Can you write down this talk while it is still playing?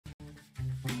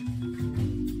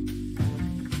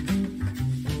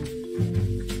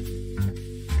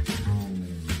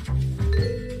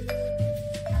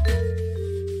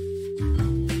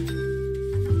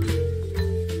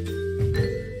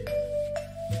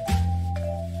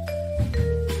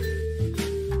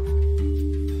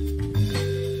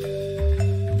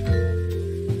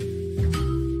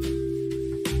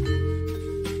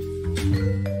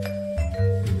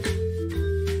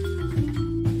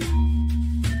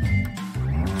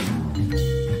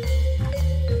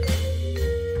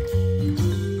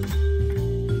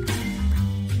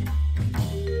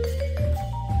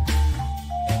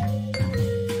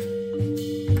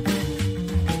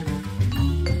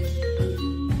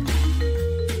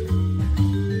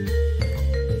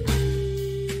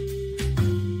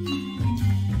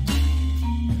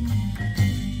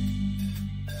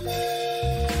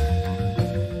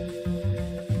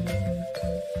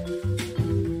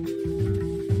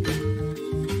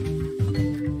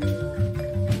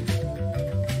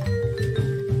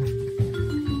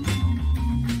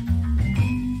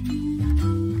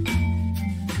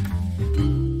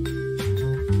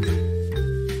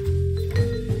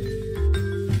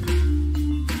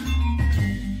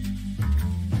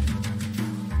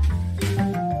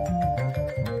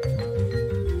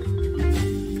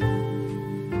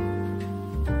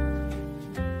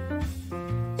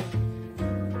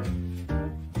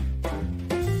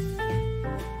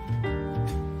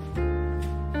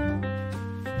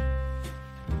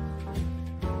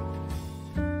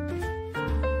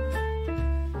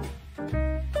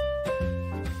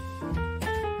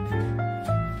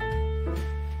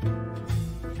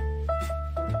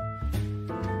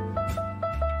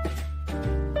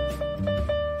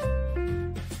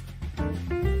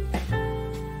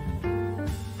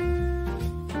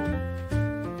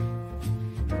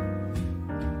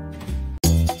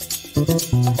What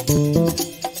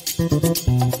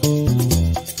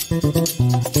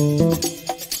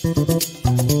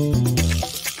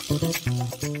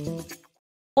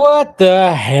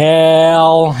the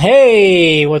hell?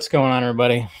 Hey, what's going on,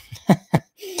 everybody?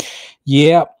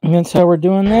 Yep, that's how we're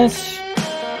doing this.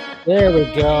 There we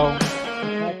go.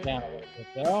 Turn that down a little bit,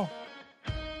 though.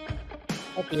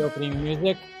 That's the opening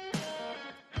music.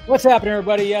 What's happening,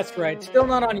 everybody? Yes, right. Still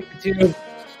not on YouTube.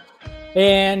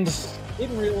 And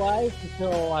didn't realize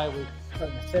until I was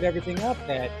starting to set everything up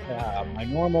that my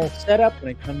normal setup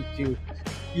when it comes to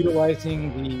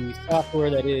utilizing the software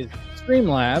that is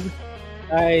Streamlabs,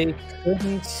 I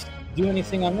couldn't do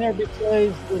anything on there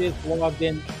because it is logged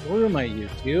in through my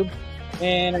YouTube,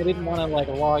 and I didn't want to like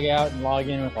log out and log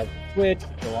in with like Twitch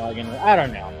to log in. I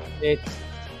don't know. It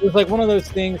was like one of those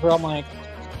things where I'm like,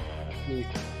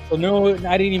 so no,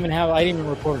 I didn't even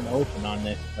record an open on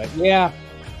this, but yeah,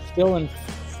 still in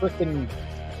freaking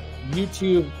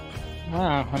YouTube.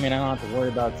 I mean, I don't have to worry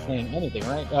about saying anything,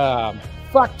 right?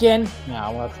 Fucking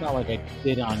no, well, it's not like I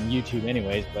did on YouTube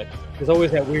anyways, but there's always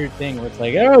that weird thing where it's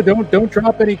like, oh, don't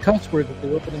drop any cuss words if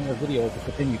they're opening their videos,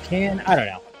 but then you can. I don't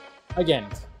know. Again,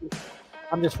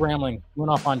 I'm just rambling, went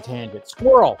off on tangent.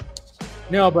 Squirrel.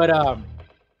 No, but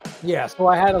yeah. So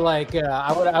I had to like,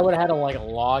 I would have had to like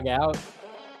log out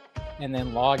and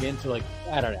then log into like,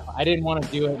 I don't know. I didn't want to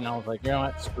do it, and I was like, you know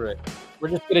what, screw it. We're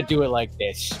just gonna do it like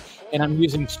this, and I'm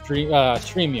using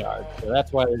StreamYard, so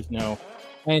that's why there's no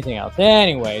anything else.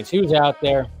 Anyways, who's out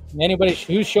there? Anybody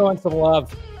who's showing some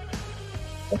love?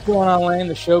 What's going on, Lane?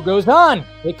 The show goes on.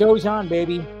 It goes on,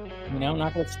 baby. You know,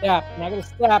 not gonna stop. Not gonna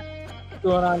stop. What's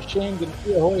going on, Shane? Good to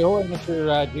see you. Hoy, hoy,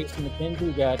 Mr. Jason McKenzie.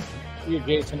 We got your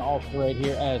Jason also right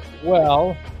here as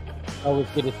well. Always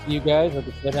good to see you guys. Like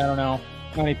I said, I don't know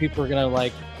how many people are gonna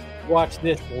like watch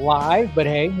this live, but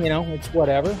hey, you know, it's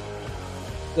whatever.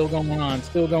 Still going on.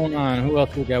 Still going on. Who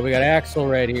else we got? We got Axel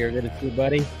right here. Good to see you,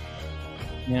 buddy.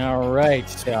 All right,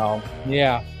 so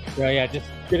yeah, just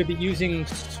gonna be using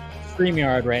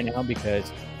StreamYard right now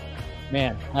because,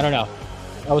 man, I don't know.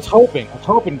 I was hoping,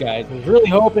 guys. I was really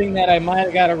hoping that I might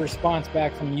have got a response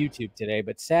back from YouTube today,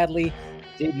 but sadly,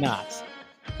 did not.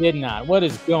 What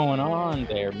is going on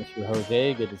there, Mr.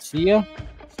 Jose? Good to see you.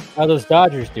 How are those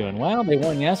Dodgers doing? Well, they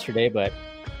won yesterday, but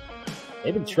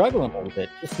they've been struggling a little bit.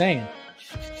 Just saying.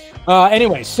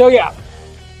 Anyway, so yeah.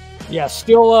 Yeah,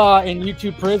 still in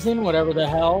YouTube prison, whatever the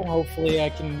hell. Hopefully I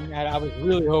can. I was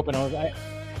really hoping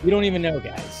you don't even know,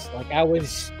 guys. Like I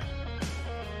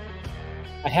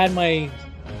had my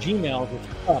Gmail just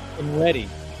up and ready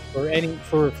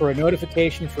for a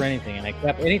notification for anything, and I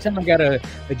kept anytime I got a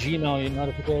Gmail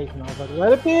notification, I was like,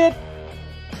 let it be.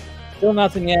 Still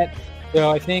nothing yet.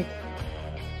 So I think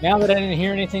now that I didn't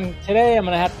hear anything today, I'm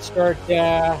gonna have to start.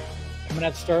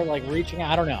 Like reaching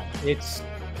out. I don't know.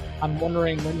 I'm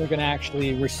wondering when they're going to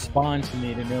actually respond to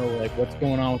me to know like what's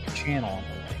going on with the channel.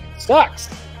 It sucks.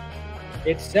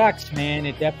 It sucks, man.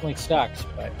 It definitely sucks.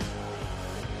 But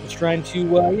just trying to,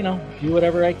 do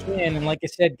whatever I can. And like I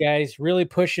said, guys, really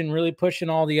pushing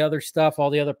all the other stuff,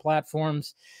 all the other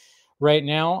platforms right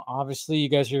now. Obviously, you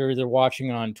guys are either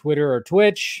watching on Twitter or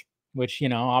Twitch, which,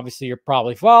 obviously you're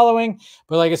probably following.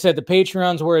 But like I said, the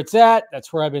Patreon's where it's at.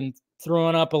 That's where I've been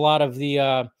throwing up a lot of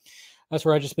the, that's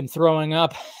where I've just been throwing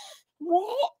up.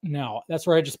 No, that's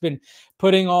where I just been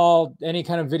putting any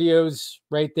kind of videos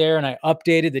right there, and I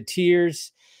updated the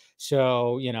tiers.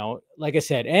 So, like I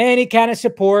said, any kind of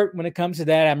support when it comes to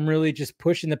that, I'm really just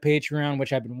pushing the Patreon,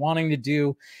 which I've been wanting to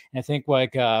do. And I think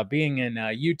like being in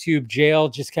YouTube jail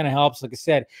just kind of helps. Like I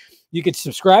said, you could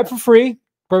subscribe for free,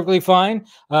 perfectly fine.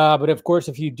 But of course,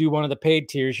 if you do one of the paid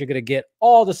tiers, you're going to get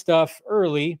all the stuff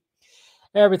early.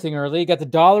 Everything early. You got the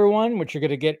 $1 one, which you're going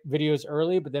to get videos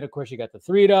early, but then of course you got the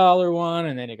 $3 one,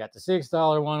 and then you got the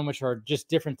 $6 one, which are just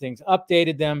different things,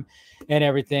 updated them and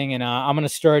everything. And I'm going to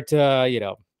start,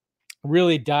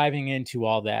 really diving into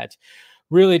all that,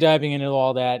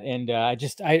 And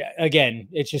again,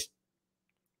 it's just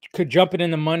could jump it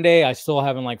in the Monday. I still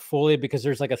haven't like fully, because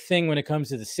there's like a thing when it comes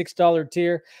to the $6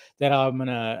 tier that I'm going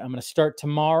to start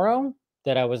tomorrow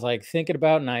that I was like thinking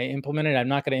about, and I implemented. I'm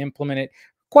not going to implement it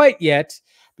quite yet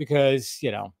because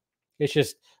it's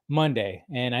just Monday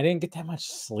and I didn't get that much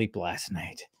sleep last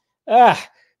night.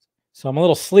 So I'm a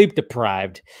little sleep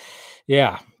deprived.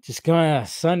 Yeah, just going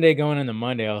Sunday going into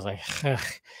Monday, I was like, ugh,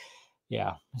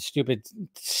 yeah, stupid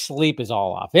sleep is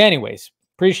all off. Anyways,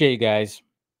 appreciate you guys.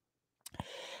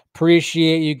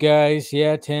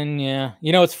 Yeah, 10. Yeah.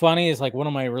 What's funny is like one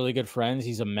of my really good friends,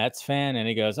 he's a Mets fan, and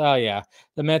he goes, oh yeah,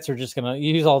 the Mets are just going to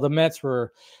use all the Mets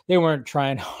they weren't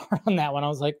trying hard on that one. I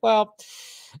was like, well,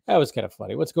 that was kind of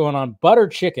funny. What's going on? Butter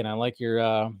chicken. I like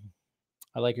your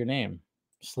I like your name,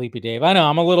 Sleepy Dave. I know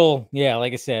I'm a little, yeah,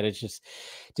 like I said, it's just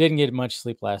didn't get much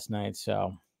sleep last night.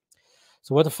 So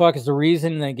what the fuck is the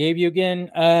reason they gave you again?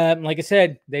 Like I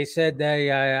said, they said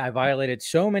that I violated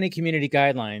so many community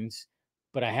guidelines,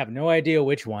 but I have no idea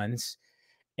which ones.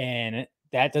 And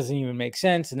that doesn't even make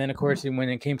sense. And then, of course, when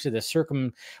it came to the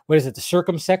the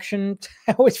circumsection?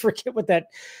 I always forget what that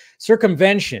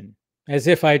circumvention, as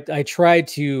if I tried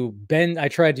to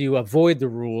avoid the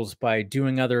rules by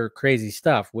doing other crazy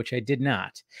stuff, which I did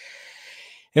not.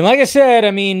 And like I said,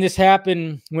 I mean, this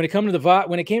happened when it came to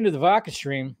the vodka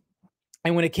stream.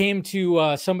 And when it came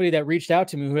to somebody that reached out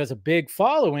to me who has a big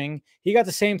following, he got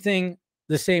the same thing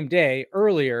the same day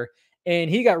earlier,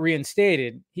 and he got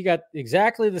reinstated. He got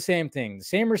exactly the same thing, the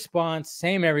same response,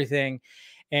 same everything,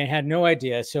 and had no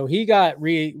idea. So he got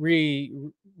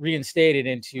reinstated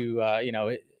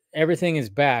into, everything is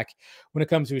back when it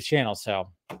comes to his channel. So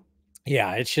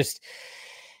yeah,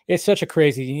 it's such a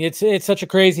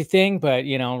crazy thing, but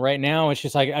right now it's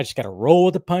just like I just got to roll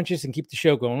with the punches and keep the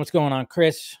show going. What's going on,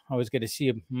 Chris? Always good to see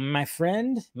you, my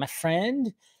friend.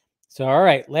 So all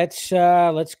right, let's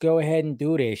go ahead and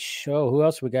do this show. Who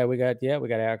else we got? We got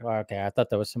okay. I thought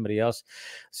that was somebody else.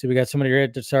 So we got somebody here.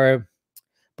 Sorry,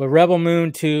 but Rebel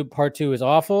Moon 2 Part 2 is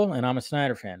awful, and I'm a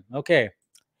Snyder fan. Okay,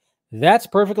 that's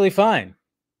perfectly fine.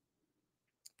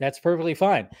 That's perfectly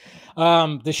fine.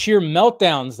 The sheer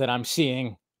meltdowns that I'm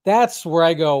seeing, that's where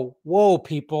I go, whoa,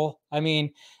 people. I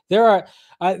mean,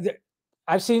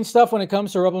 I've seen stuff when it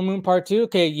comes to Rebel Moon Part 2.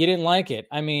 Okay, you didn't like it.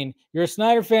 I mean, you're a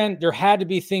Snyder fan. There had to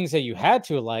be things that you had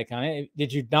to like on it.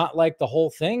 Did you not like the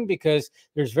whole thing? Because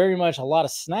there's very much a lot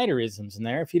of Snyderisms in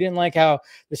there. If you didn't like how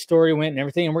the story went and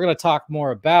everything, and we're going to talk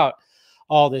more about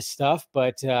all this stuff.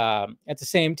 But at the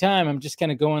same time, I'm just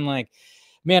kind of going like,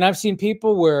 man, I've seen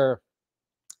people where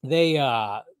you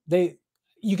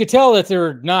could tell that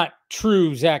they're not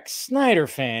true Zack Snyder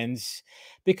fans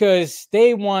because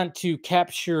they want to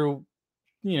capture,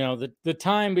 the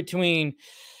time between,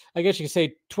 I guess you could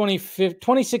say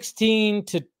 2016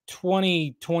 to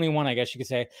 2021, I guess you could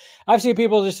say. I've seen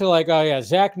people just like, oh yeah,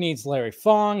 Zack needs Larry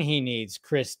Fong, he needs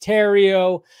Chris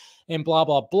Terrio, and blah,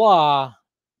 blah, blah,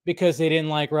 because they didn't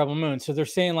like Rebel Moon. So they're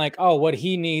saying like, oh, what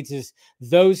he needs is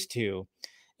those two.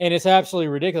 And it's absolutely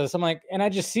ridiculous. I'm like, and I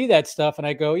just see that stuff and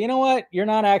I go, you know what? You're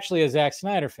not actually a Zack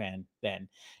Snyder fan then.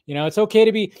 It's okay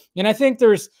to be. And I think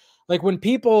there's like when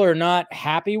people are not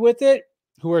happy with it,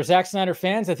 who are Zack Snyder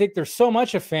fans, I think they're so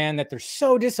much a fan that they're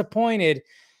so disappointed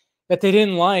that they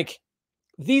didn't like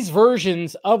these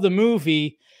versions of the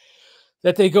movie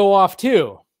that they go off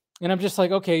to. And I'm just like,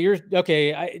 okay,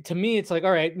 to me, it's like,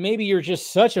 all right, maybe you're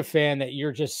just such a fan that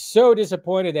you're just so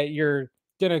disappointed that you're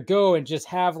going to go and just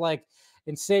have like,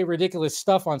 and say ridiculous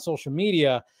stuff on social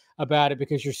media about it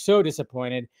because you're so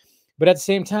disappointed. But at the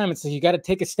same time, it's like you got to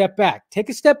take a step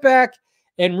back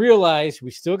and realize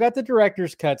we still got the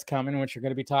director's cuts coming, which we're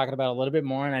going to be talking about a little bit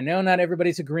more. And I know not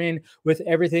everybody's agreeing with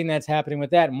everything that's happening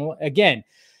with that. And again,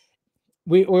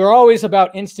 we're always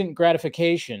about instant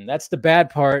gratification. That's the bad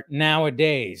part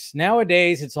nowadays.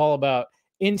 Nowadays, it's all about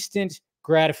instant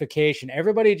gratification.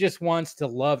 Everybody just wants to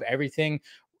love everything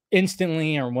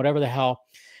instantly or whatever the hell.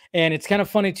 And it's kind of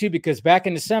funny too, because back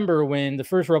in December when the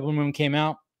first Rebel Moon came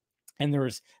out and there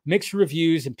was mixed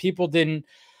reviews and people didn't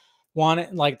want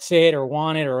it, like say it or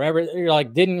want it or whatever,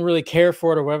 like didn't really care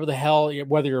for it or whatever the hell,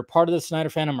 whether you're a part of the Snyder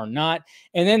fandom or not.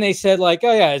 And then they said like,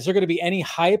 oh yeah, is there going to be any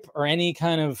hype or any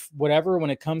kind of whatever when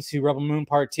it comes to Rebel Moon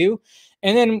Part 2?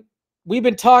 And then we've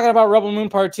been talking about Rebel Moon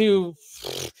Part 2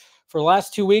 for the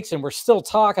last 2 weeks and we're still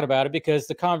talking about it because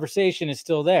the conversation is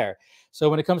still there. So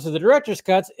when it comes to the director's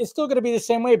cuts, it's still going to be the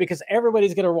same way because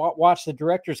everybody's going to watch the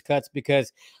director's cuts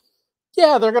because,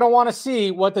 yeah, they're going to want to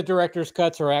see what the director's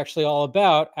cuts are actually all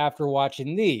about after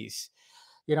watching these.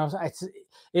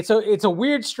 It's a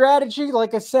weird strategy.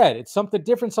 Like I said, it's something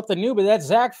different, something new, but that's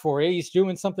Zack for you. He's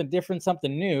doing something different,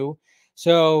 something new.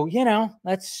 So,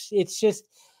 it's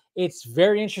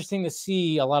very interesting to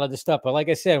see a lot of this stuff. But like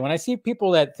I said, when I see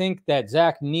people that think that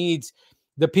Zack needs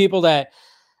the people that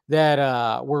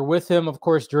were with him, of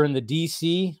course, during the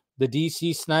DC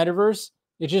Snyderverse,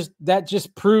 that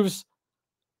just proves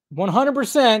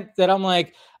 100% that I'm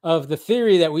like, of the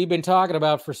theory that we've been talking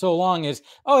about for so long is,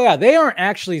 oh yeah, they aren't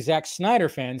actually Zack Snyder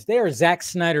fans. They are Zack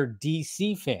Snyder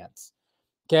DC fans.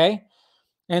 Okay.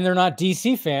 And they're not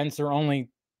DC fans. They're only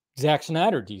Zack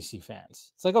Snyder DC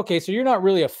fans. It's like, okay, so you're not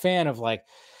really a fan of like,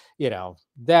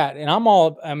 that. And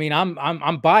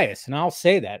I'm biased and I'll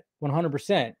say that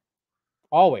 100%.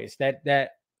 Always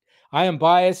that I am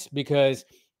biased because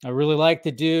I really like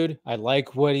the dude. I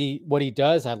like what he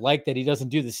does. I like that he doesn't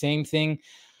do the same thing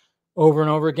over and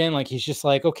over again. Like he's just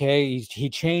like, okay, he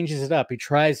changes it up. He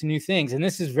tries new things. And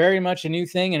this is very much a new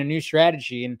thing and a new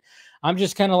strategy. And I'm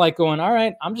just kind of like going, all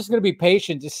right, I'm just going to be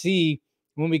patient to see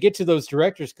when we get to those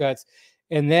director's cuts.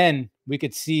 And then we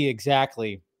could see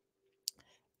exactly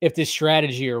if this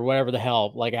strategy or whatever the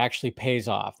hell like actually pays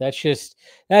off. That's just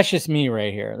me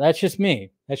right here. That's just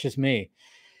me. That's just me.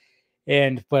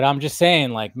 But I'm just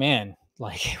saying, like, man,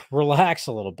 like relax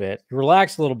a little bit.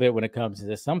 Relax a little bit when it comes to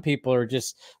this. Some people are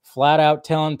just flat out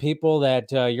telling people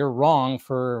that you're wrong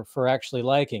for actually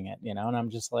liking it, you know. And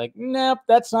I'm just like, nope,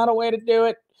 that's not a way to do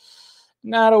it.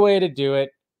 Not a way to do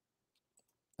it.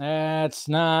 That's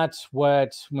not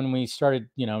what when we started,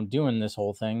 you know, doing this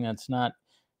whole thing. That's not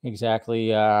exactly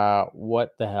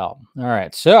what the hell. All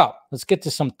right, so let's get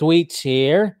to some tweets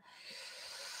here.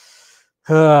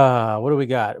 What do we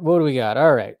got? What do we got?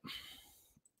 All right.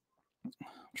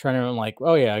 Trying to like,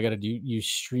 oh yeah, I gotta use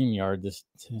StreamYard this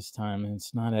time.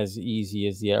 It's not as easy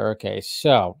as the other. Okay,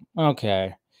 so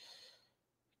okay.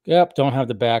 Yep, don't have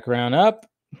the background up.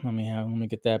 Let me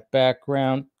get that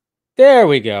background. There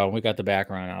we go. We got the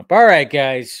background up. All right,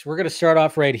 guys. We're gonna start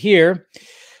off right here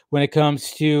when it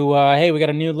comes to hey, we got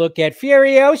a new look at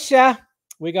Furiosa.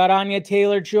 We got Anya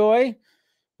Taylor-Joy.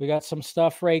 We got some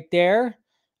stuff right there.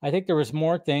 I think there was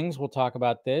more things. We'll talk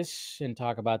about this and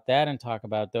talk about that and talk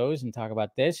about those and talk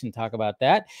about this and talk about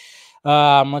that.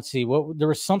 Let's see. There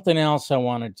was something else I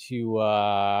wanted to.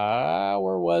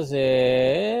 Where was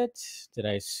it? Did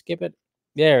I skip it?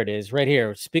 There it is, right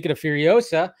here. Speaking of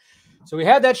Furiosa, so we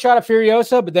had that shot of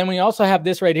Furiosa, but then we also have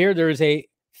this right here. There is a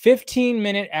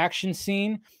 15-minute action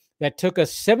scene that took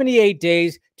us 78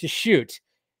 days to shoot.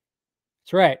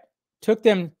 That's right. Took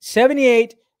them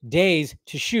 78 days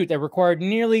to shoot. That required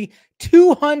nearly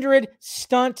 200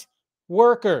 stunt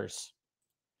workers.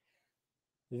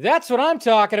 That's what I'm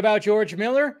talking about, George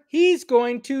Miller. He's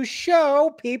going to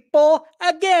show people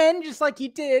again, just like he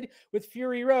did with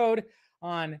Fury Road,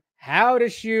 on how to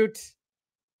shoot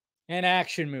an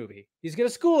action movie. He's going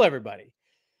to school everybody.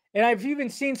 And I've even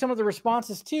seen some of the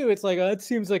responses too. It's like, oh, it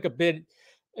seems like a bit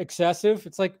excessive.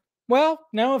 It's like, well,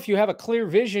 no, if you have a clear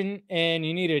vision and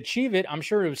you need to achieve it, I'm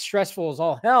sure it was stressful as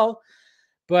all hell.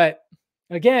 But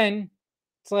again,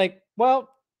 it's like, well,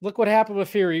 look what happened with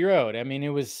Fury Road. I mean, it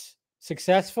was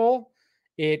successful.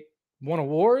 It won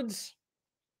awards.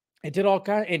 It did all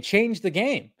kinds. It changed the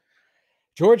game.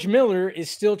 George Miller is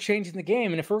still changing the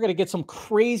game. And if we're going to get some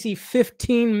crazy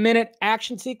 15-minute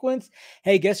action sequence,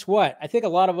 hey, guess what? I think a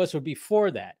lot of us would be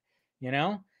for that. You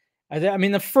know, I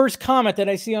mean, the first comment that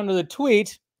I see under the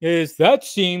tweet is that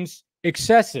seems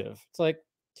excessive. It's like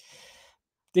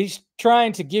he's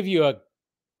trying to give you a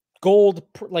gold,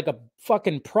 like a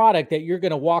fucking product that you're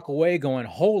going to walk away going,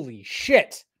 holy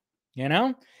shit, you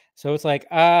know? So it's like,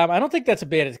 I don't think that's a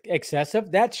bit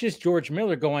excessive. That's just George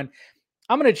Miller going,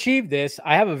 I'm going to achieve this.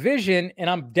 I have a vision and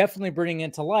I'm definitely bringing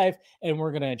it to life and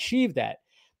we're going to achieve that.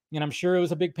 And I'm sure it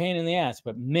was a big pain in the ass,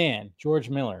 but man, George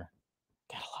Miller,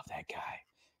 gotta love that guy.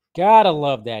 Gotta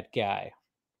love that guy.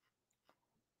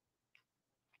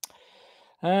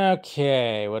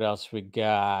 Okay, what else we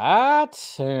got?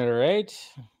 All right.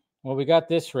 Well, we got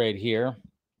this right here.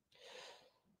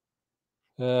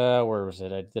 Where was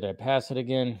it? Did I pass it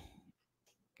again?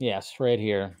 Yes, right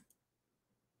here.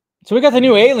 So we got the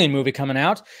new Alien movie coming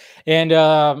out, and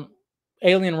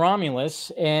Alien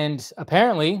Romulus, and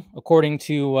apparently, according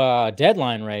to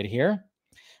Deadline right here,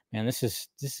 man, this is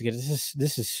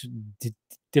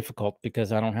difficult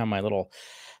because I don't have my little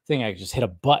thing. I just hit a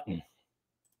button.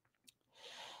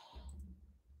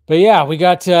 But yeah, we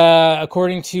got,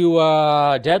 according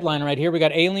to Deadline right here, we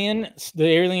got Alien, the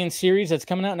Alien series that's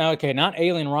coming out now. Okay, not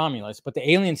Alien Romulus, but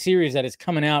the Alien series that is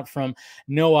coming out from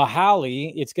Noah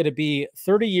Hawley. It's going to be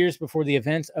 30 years before the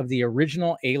events of the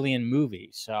original Alien movie.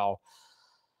 So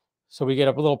we get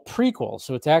a little prequel.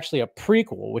 So it's actually a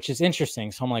prequel, which is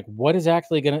interesting. So I'm like, what is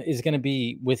actually going to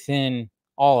be within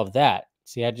all of that?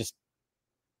 See,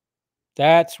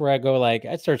 that's where I go, like,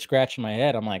 I start scratching my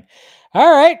head. I'm like, all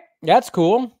right, that's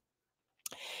cool.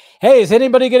 Hey, is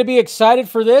anybody going to be excited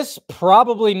for this?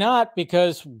 Probably not,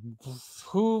 because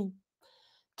who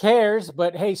cares?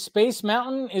 But hey, Space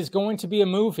Mountain is going to be a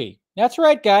movie. That's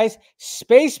right, guys.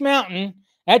 Space Mountain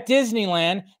at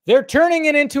Disneyland, they're turning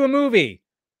it into a movie.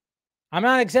 I'm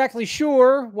not exactly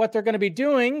sure what they're going to be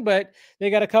doing, but they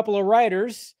got a couple of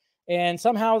writers, and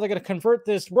somehow they're going to convert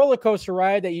this roller coaster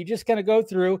ride that you just kind of go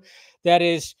through that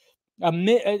is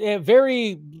a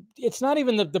very, it's not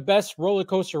even the best roller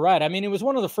coaster ride. I mean, it was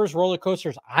one of the first roller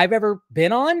coasters I've ever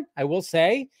been on, I will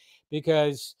say,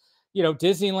 because, you know,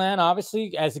 Disneyland,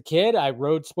 obviously, as a kid, I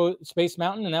rode Space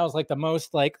Mountain, and that was like the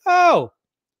most like, oh,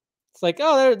 It's like,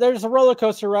 oh, there's a roller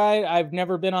coaster ride. I've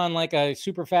never been on like a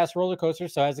super fast roller coaster.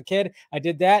 So as a kid, I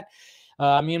did that.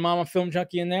 Me and Mama Film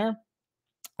Junkie in there.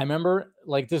 I remember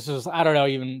like this was, I don't know,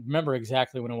 even remember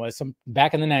exactly when it was, some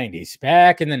back in the 90s,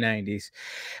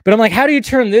 But I'm like, how do you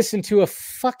turn this into a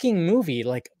fucking movie?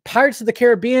 Like Pirates of the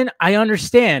Caribbean, I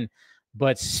understand,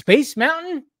 but Space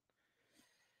Mountain?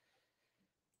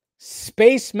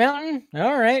 Space Mountain?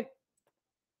 All right.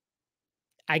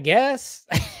 I guess.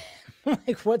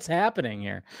 Like, what's happening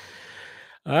here?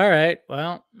 All right.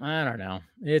 Well, I don't know.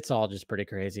 It's all just pretty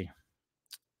crazy.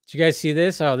 Did you guys see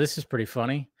this? Oh, this is pretty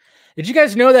funny. Did you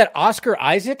guys know that Oscar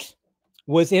Isaac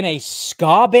was in a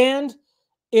ska band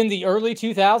in the early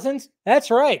 2000s?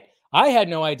 That's right. I had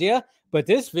no idea, but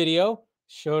this video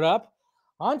showed up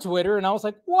on Twitter and I was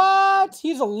like, what?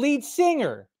 He's a lead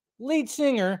singer,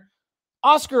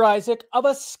 Oscar Isaac of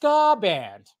a ska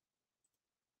band.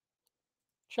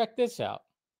 Check this out.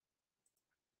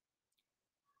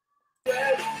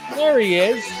 There he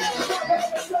is.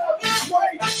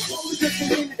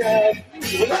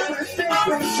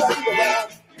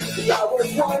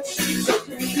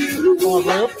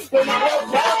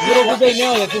 Little did they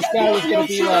know that this guy was going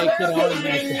to be like, in like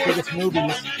the biggest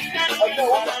movies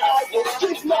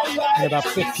in about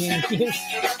 15 years,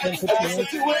 10, 15 years.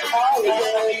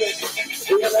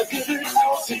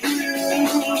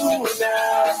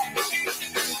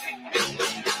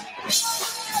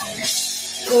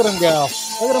 Look at him go.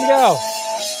 Look at him go.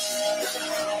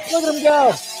 Look at him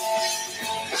go.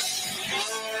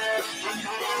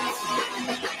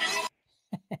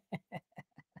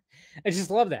 I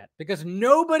just love that because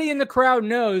nobody in the crowd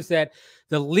knows that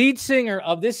the lead singer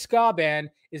of this ska band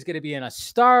is going to be in a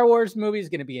Star Wars movie, is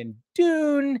going to be in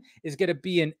Dune, is going to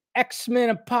be in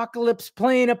X-Men Apocalypse,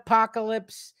 Plane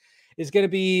Apocalypse, is going to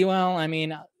be, well, I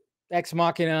mean, Ex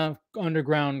Machina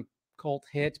underground cult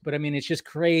hit. But I mean, it's just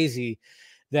crazy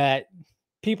that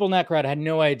people in that crowd had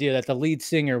no idea that the lead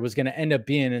singer was going to end up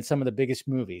being in some of the biggest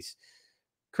movies.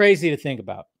 Crazy to think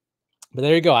about. But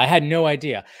there you go. I had no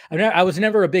idea. I was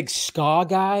never a big ska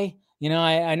guy. You know,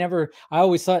 I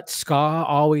always thought ska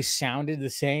always sounded the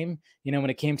same, you know, when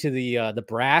it came to the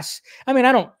brass. I mean,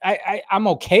 I'm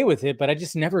okay with it, but I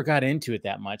just never got into it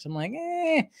that much. I'm like,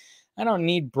 I don't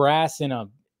need brass in a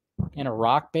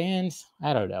rock band.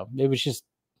 I don't know.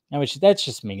 That's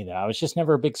just me though. I was just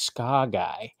never a big ska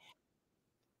guy.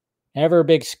 Never a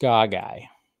big ska guy.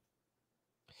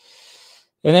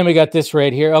 And then we got this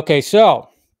right here. Okay, so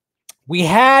we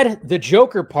had the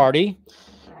Joker party.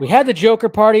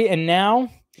 And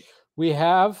now we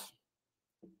have,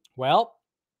 well,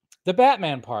 the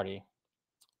Batman party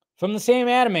from the same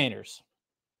animators.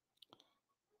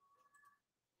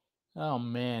 Oh,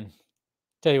 man.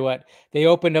 Tell you what, they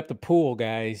opened up the pool,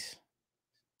 guys.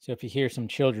 So if you hear some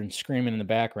children screaming in the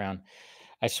background,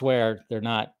 I swear they're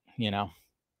not,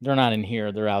 they're not in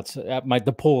here. They're outside.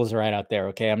 The pool is right out there,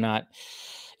 okay? I'm not.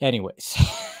 Anyways.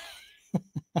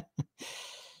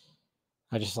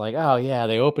 I just like, oh, yeah,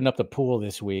 they opened up the pool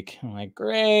this week. I'm like,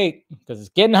 great, because it's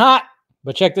getting hot.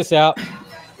 But check this out.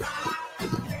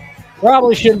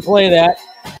 Probably shouldn't play that.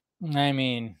 I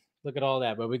mean, look at all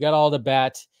that. But we got all the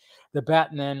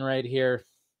Batman right here.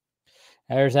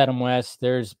 There's Adam West.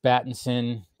 There's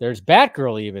Pattinson. There's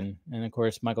Batgirl even. And, of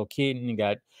course, Michael Keaton. You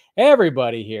got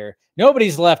everybody here.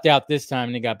 Nobody's left out this time.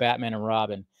 And you got Batman and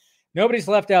Robin. Nobody's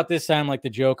left out this time like the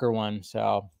Joker one.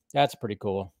 So that's pretty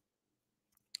cool.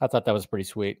 I thought that was pretty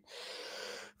sweet.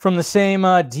 From the same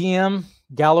DM,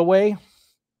 Galloway.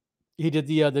 He did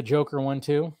the Joker one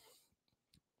too.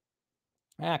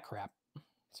 Ah, crap.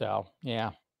 So,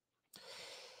 yeah.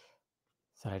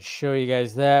 So I'd show you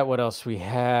guys that. What else we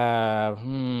have?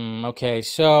 Okay,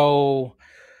 so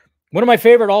one of my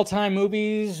favorite all-time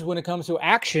movies when it comes to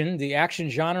action, the action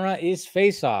genre, is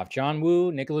Face Off. John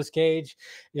Woo, Nicolas Cage,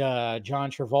 John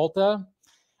Travolta.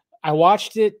 I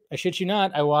watched it. I shit you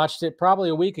not. I watched it probably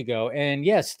a week ago, and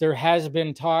yes, there has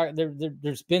been talk.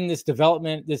 There's been this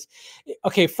development.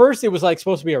 First it was like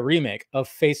supposed to be a remake of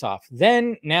Face Off.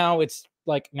 Then now it's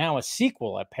like a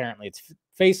sequel. Apparently, it's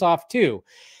Face Off 2,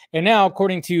 and now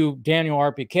according to Daniel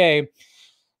RPK,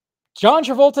 John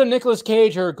Travolta and Nicolas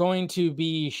Cage are going to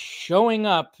be showing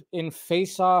up in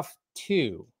Face Off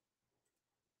 2.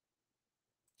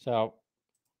 So,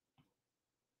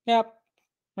 yep,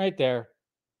 right there.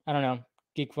 I don't know.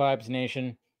 Geek Vibes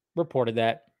Nation reported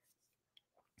that.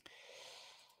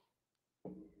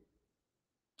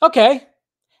 Okay.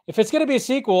 If it's going to be a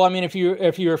sequel, I mean, if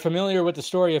you're familiar with the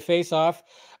story of Face Off,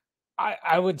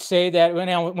 I would say that when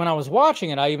I was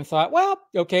watching it, I even thought, well,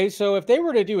 okay, so if they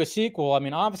were to do a sequel, I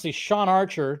mean, obviously Sean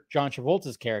Archer, John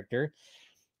Travolta's character,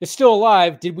 is still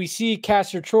alive. Did we see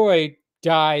Castor Troy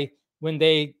die when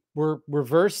they were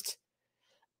reversed.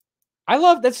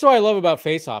 That's what I love about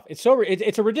Face Off. It's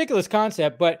a ridiculous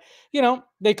concept, but you know,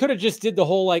 they could have just did the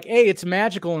whole like, hey, it's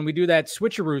magical, and we do that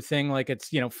switcheroo thing, like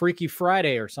it's, you know, Freaky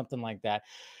Friday or something like that,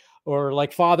 or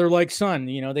like father like son.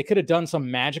 You know, they could have done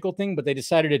some magical thing, but they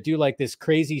decided to do like this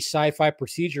crazy sci-fi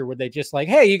procedure where they just like,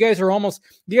 hey, you guys almost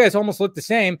look the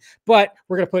same, but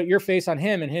we're gonna put your face on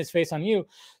him and his face on you,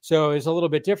 so it's a little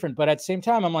bit different. But at the same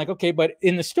time, I'm like, okay, but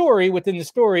within the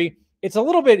story, it's a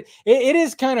little bit, it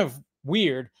is kind of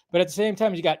weird, but at the same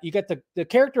time, you got the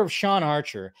character of Sean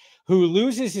Archer, who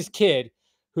loses his kid,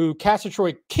 who Castor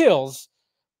Troy kills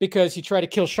because he tried to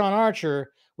kill Sean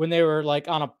Archer when they were like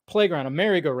on a playground, a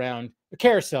merry-go-round, a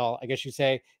carousel, I guess you'd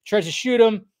say. Tries to shoot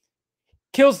him,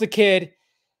 kills the kid.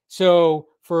 So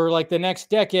for like the next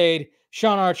decade,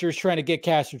 Sean Archer is trying to get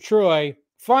Castor Troy,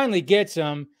 finally gets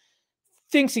him,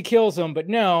 thinks he kills him, but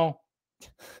no,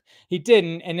 he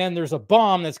didn't. And then there's a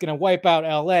bomb that's going to wipe out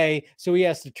LA. So he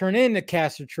has to turn into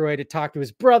Castor Troy to talk to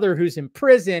his brother who's in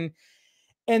prison.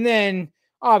 And then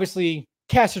obviously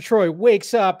Castor Troy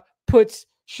wakes up, puts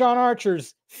Sean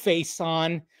Archer's face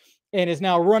on, and is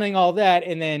now running all that.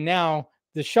 And then now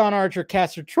the Sean Archer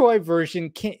Castor Troy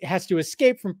version has to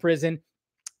escape from prison,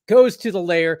 goes to the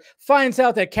lair, finds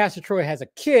out that Castor Troy has a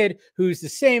kid who's the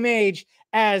same age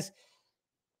as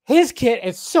his kid.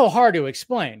 It's so hard to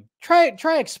explain. Try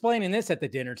explaining this at the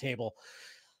dinner table.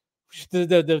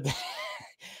 The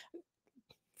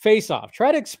Face Off.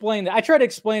 Try to explain that. I tried to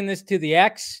explain this to the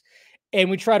ex, and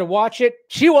we tried to watch it.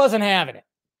 She wasn't having it.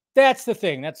 That's the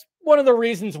thing. That's one of the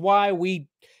reasons why we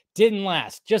didn't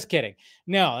last. Just kidding.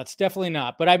 No, that's definitely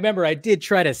not. But I remember I did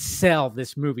try to sell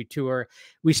this movie to her.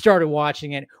 We started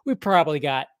watching it. We probably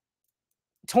got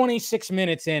 26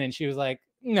 minutes in, and she was like,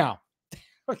 no.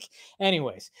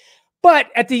 Anyways, but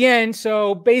at the end,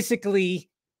 so basically,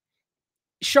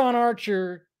 Sean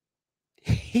Archer,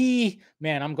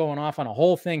 I'm going off on a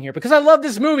whole thing here because I love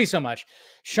this movie so much.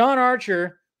 Sean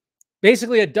Archer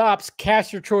basically adopts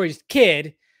Castor Troy's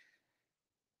kid.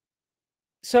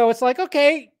 So it's like,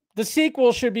 okay, the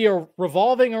sequel should be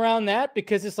revolving around that,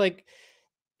 because it's like,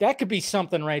 that could be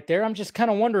something right there. I'm just kind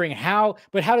of wondering how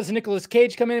does Nicolas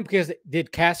Cage come in? Because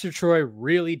did Castor Troy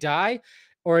really die?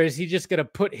 Or is he just going to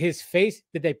put his face?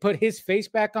 Did they put his face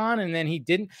back on and then he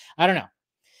didn't? I don't know.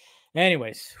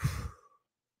 Anyways,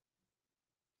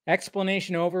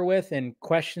 explanation over with, and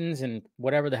questions and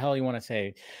whatever the hell you want to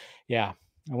say. Yeah,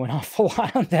 I went off a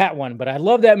lot on that one, but I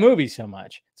love that movie so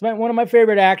much. It's one of my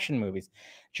favorite action movies.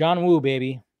 John Woo,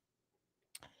 baby.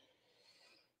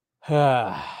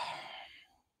 Let's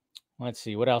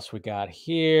see what else we got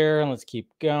here. Let's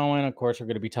keep going. Of course, we're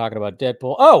going to be talking about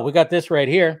Deadpool. Oh, we got this right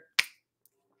here.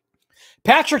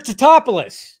 Patrick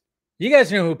Tatopoulos. You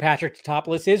guys know who Patrick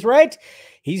Tatopoulos is, right?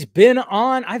 He's been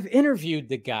on. I've interviewed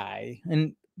the guy,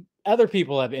 and other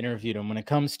people have interviewed him when it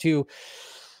comes to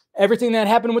everything that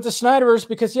happened with the Snyderverse,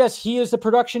 because yes, he is the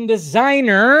production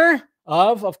designer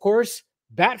of course,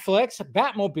 Batflex,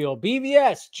 Batmobile,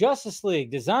 BVS, Justice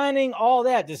League, designing all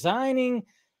that, designing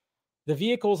the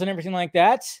vehicles and everything like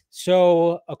that.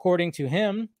 So according to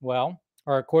him, or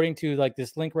according to like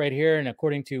this link right here, and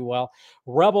according to,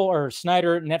 Rebel or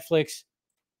Snyder Netflix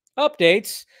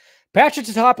updates, Patrick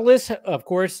Tatopoulos, of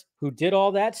course, who did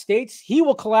all that, states he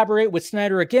will collaborate with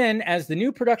Snyder again as the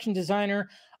new production designer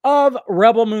of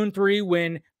Rebel Moon 3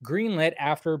 when greenlit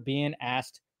after being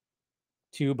asked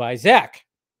to by Zach.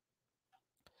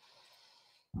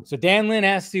 So Dan Lin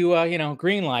has to,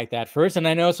 greenlight that first. And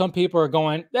I know some people are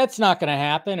going, that's not going to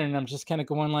happen. And I'm just kind of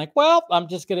going like, well, I'm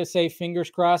just going to say fingers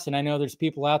crossed. And I know there's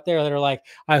people out there that are like,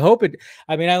 I hope it.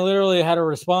 I mean, I literally had to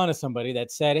respond to somebody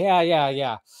that said,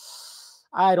 yeah.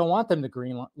 I don't want them to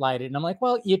greenlight it. And I'm like,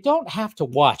 well, you don't have to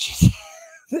watch it.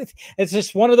 It's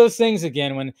just one of those things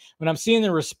again, when I'm seeing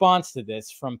the response to this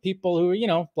from people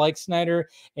who, like Snyder,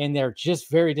 and they're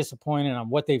just very disappointed on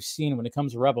what they've seen when it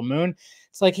comes to Rebel Moon.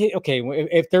 It's like, hey, okay,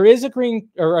 if there is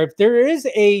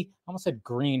I almost said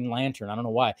Green Lantern, I don't know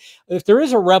why. If there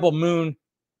is a Rebel Moon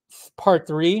Part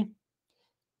 3,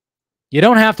 you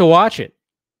don't have to watch it.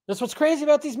 That's what's crazy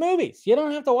about these movies. You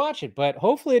don't have to watch it, but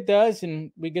hopefully it does,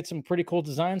 and we get some pretty cool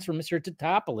designs from Mr.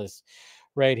 Tatopoulos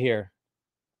right here.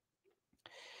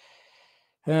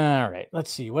 All right, let's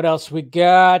see what else we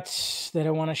got that I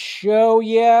want to show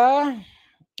you.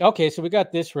 Okay, so we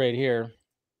got this right here.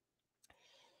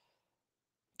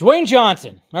 Dwayne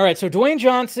Johnson. All right, so Dwayne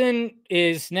Johnson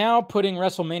is now putting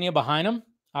WrestleMania behind him.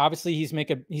 Obviously, he's made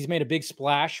a big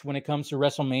splash when it comes to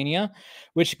WrestleMania,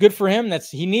 which good for him.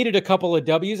 He needed a couple of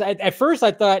W's. At first, I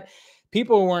thought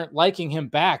people weren't liking him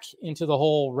back into the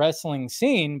whole wrestling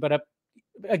scene, but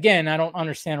again, I don't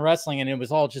understand wrestling, and it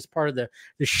was all just part of the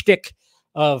shtick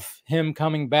of him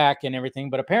coming back and everything.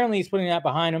 But apparently he's putting that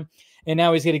behind him, and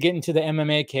now he's going to get into the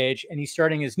MMA cage, and he's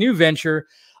starting his new venture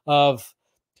of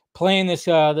playing this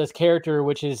this character,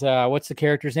 which is what's the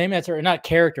character's name? That's not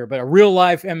character, but a real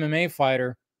life MMA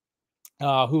fighter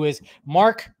who is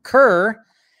Mark Kerr.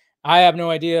 I have no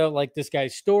idea like this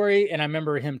guy's story, and I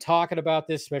remember him talking about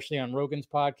this, especially on Rogan's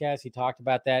podcast. He talked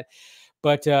about that.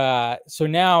 But so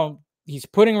now he's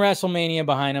putting WrestleMania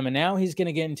behind him, and now he's going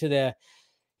to get into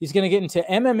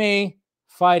MMA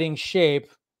fighting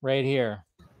shape right here.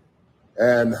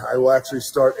 And I will actually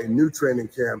start a new training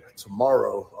camp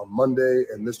tomorrow on Monday,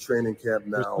 and this training camp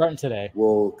now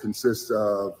will consist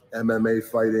of MMA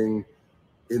fighting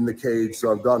in the cage.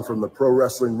 So I've gone from the pro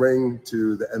wrestling ring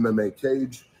to the MMA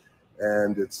cage,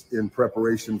 and it's in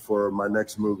preparation for my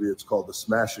next movie. It's called The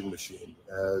Smashing Machine.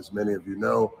 As many of you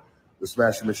know, The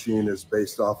Smashing Machine is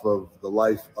based off of the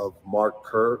life of Mark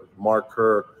Kerr. Mark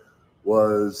Kerr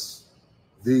was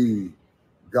the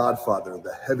godfather,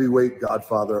 the heavyweight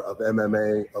godfather of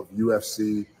MMA, of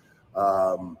UFC,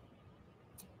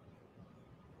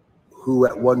 who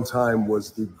at one time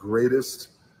was the greatest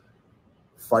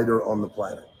fighter on the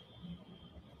planet.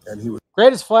 And he was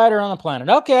greatest fighter on the planet.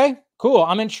 Okay, cool.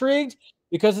 I'm intrigued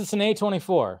because it's an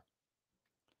A24.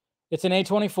 It's an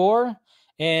A24.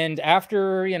 And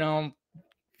after, you know,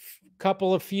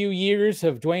 couple of few years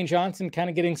of Dwayne Johnson kind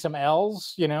of getting some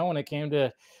L's, you know, when it came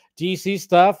to DC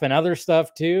stuff and other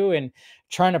stuff too, and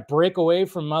trying to break away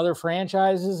from other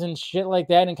franchises and shit like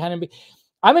that, and kind of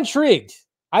I'm intrigued.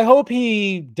 I hope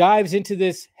he dives into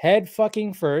this head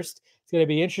fucking first. It's going to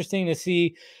be interesting to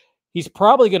see. He's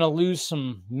probably going to lose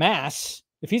some mass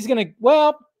if he's going to,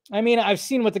 well, I mean, I've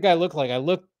seen what the guy looked like. I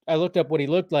looked up what he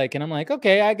looked like, and I'm like,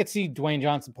 okay, I could see Dwayne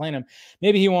Johnson playing him.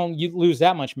 Maybe he won't lose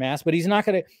that much mass, but he's not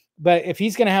going to. But if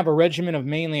he's going to have a regimen of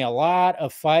mainly a lot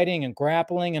of fighting and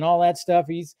grappling and all that stuff,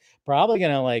 he's probably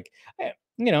going to, like,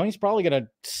 you know, he's probably going to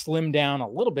slim down a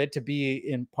little bit to be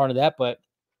in part of that. But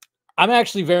I'm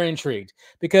actually very intrigued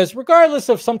because regardless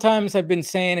of, sometimes I've been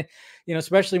saying, you know,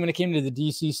 especially when it came to the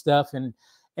DC stuff and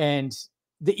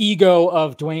the ego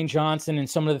of Dwayne Johnson and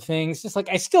some of the things, just like,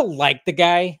 I still like the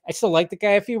guy.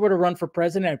 If he were to run for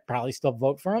president, I'd probably still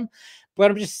vote for him.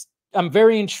 But I'm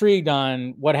very intrigued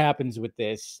on what happens with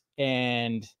this.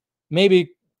 And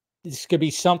maybe this could be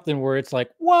something where it's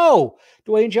like, whoa,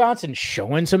 Dwayne Johnson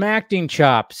showing some acting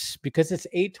chops, because it's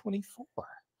 8/24. I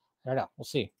don't know. We'll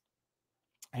see.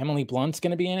 Emily Blunt's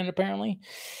going to be in it, apparently.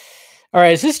 All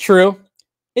right. Is this true?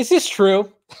 I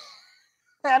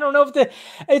don't know if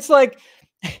it's like,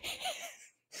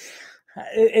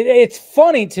 it's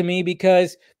funny to me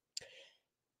because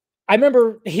I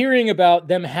remember hearing about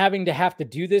them having to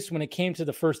do this when it came to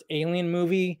the first Alien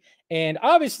movie. And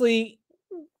obviously,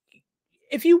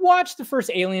 if you watch the first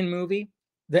Alien movie,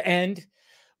 the end,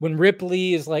 when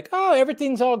Ripley is like, oh,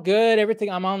 everything's all good.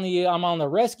 I'm on the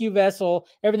rescue vessel.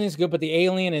 Everything's good. But the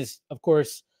alien is, of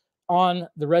course, on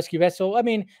the rescue vessel. I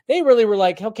mean, they really were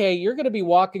like, okay, you're going to be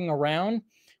walking around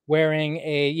wearing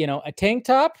a tank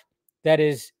top that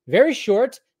is very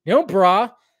short, no bra,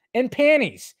 and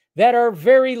panties that are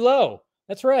very low.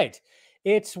 That's right.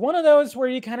 It's one of those where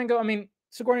you kind of go, I mean,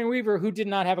 Sigourney Weaver, who did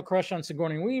not have a crush on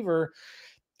Sigourney Weaver?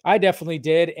 I definitely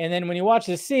did. And then when you watch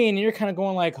the scene, you're kind of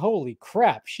going like, holy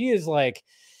crap. She is like,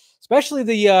 especially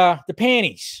the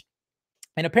panties.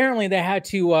 And apparently they had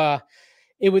to,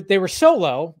 they were so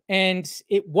low, and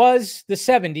it was the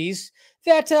 70s,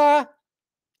 that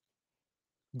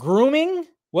grooming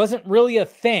wasn't really a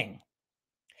thing.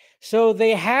 So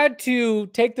they had to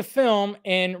take the film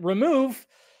and remove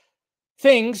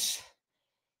things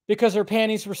because her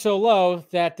panties were so low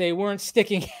that they weren't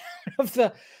sticking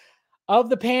out of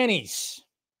the panties.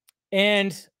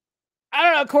 And I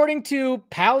don't know, according to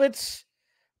Pallets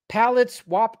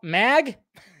Wop Mag,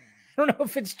 I don't know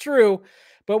if it's true,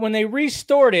 but when they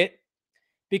restored it,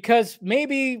 because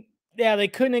maybe, yeah, they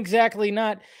couldn't exactly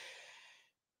not.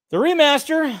 The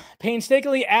remaster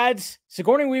painstakingly adds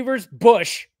Sigourney Weaver's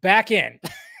bush back in.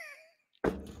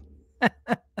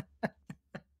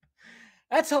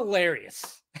 That's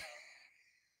hilarious.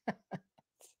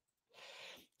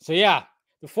 So yeah,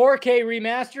 the 4K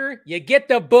remaster, you get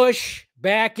the bush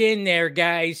back in there,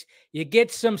 guys. You get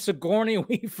some Sigourney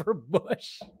Weaver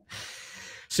bush.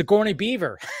 Sigourney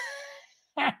Beaver.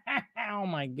 Oh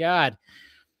my God.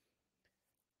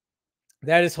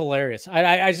 That is hilarious.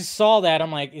 I just saw that.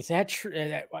 I'm like, is that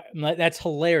true? That's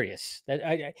hilarious.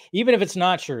 Even if it's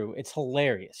not true, it's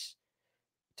hilarious.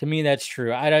 To me, that's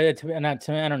true. I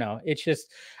don't know. It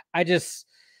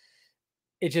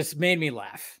just made me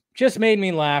laugh. Just made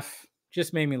me laugh.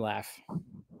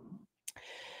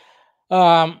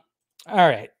 All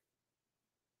right.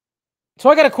 So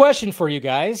I got a question for you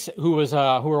guys who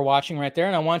are watching right there,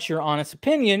 and I want your honest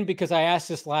opinion because I asked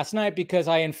this last night because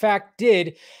I in fact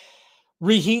did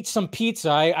reheat some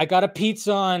pizza. I got a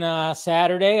pizza on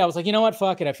Saturday. I was like, you know what,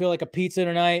 fuck it. I feel like a pizza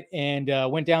tonight, and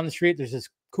went down the street. There's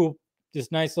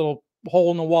this nice little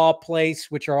hole in the wall place,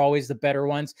 which are always the better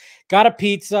ones. Got a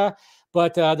pizza.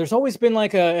 But there's always been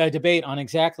like a debate on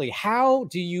exactly how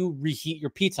do you reheat your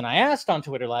pizza. And I asked on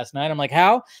Twitter last night, I'm like,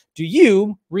 how do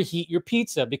you reheat your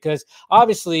pizza? Because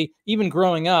obviously, even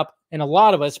growing up, and a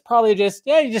lot of us probably just,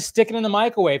 you just stick it in the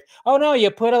microwave. Oh no, you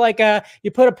put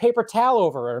a paper towel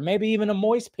over it, or maybe even a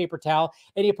moist paper towel,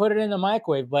 and you put it in the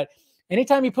microwave. But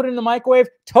anytime you put it in the microwave,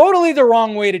 totally the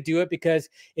wrong way to do it because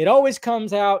it always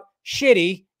comes out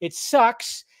shitty. It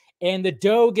sucks. And the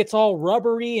dough gets all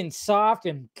rubbery and soft,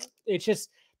 and it's just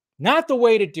not the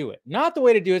way to do it. Not the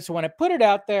way to do it. So when I put it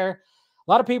out there,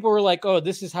 a lot of people were like, oh,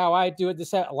 this is how I do it.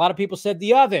 A lot of people said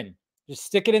the oven. Just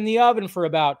stick it in the oven for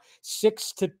about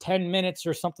 6 to 10 minutes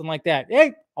or something like that.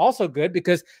 Hey, also good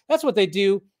because that's what they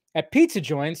do at pizza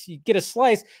joints. You get a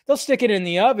slice, they'll stick it in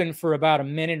the oven for about a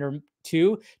minute or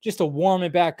two just to warm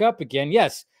it back up again.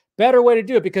 Yes, better way to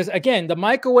do it because, again, the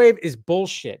microwave is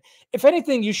bullshit. If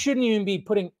anything, you shouldn't even be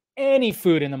putting any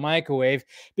food in the microwave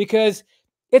because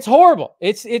it's horrible.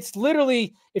 It's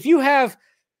literally, if you have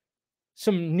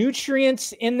some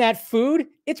nutrients in that food,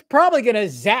 it's probably going to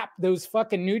zap those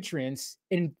fucking nutrients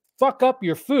and fuck up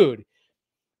your food.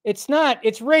 It's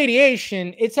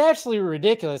radiation. It's absolutely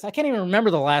ridiculous. I can't even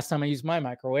remember the last time I used my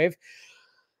microwave.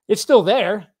 It's still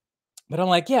there, but I'm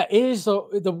like, yeah, it is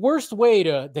the worst way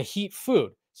to heat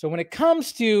food. So when it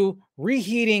comes to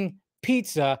reheating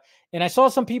pizza, and I saw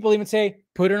some people even say,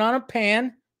 put it on a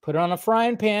pan, put it on a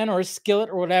frying pan or a skillet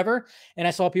or whatever. And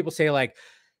I saw people say like,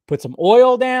 put some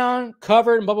oil down,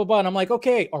 cover it, and blah, blah, blah. And I'm like,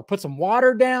 okay, or put some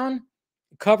water down,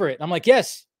 cover it. And I'm like,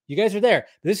 yes, you guys are there.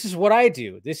 This is what I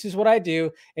do. This is what I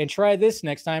do. And try this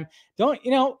next time.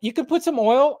 You could put some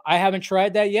oil. I haven't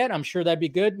tried that yet. I'm sure that'd be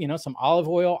good. Some olive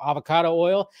oil, avocado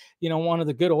oil, one of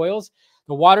the good oils.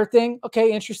 The water thing,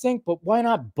 okay, interesting. But why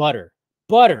not butter?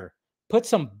 Butter. Put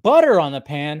some butter on the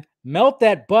pan, melt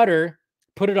that butter,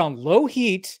 put it on low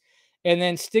heat, and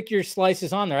then stick your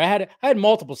slices on there. I had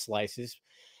multiple slices.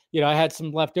 I had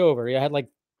some left over. I had like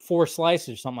 4 slices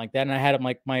or something like that. And I had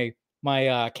like my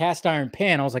cast iron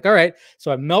pan. I was like, all right.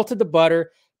 So I melted the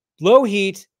butter, low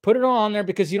heat, put it on there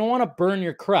because you don't want to burn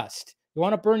your crust. You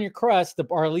want to burn your crust,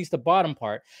 or at least the bottom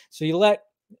part. So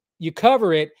you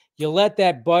cover it. You let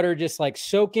that butter just like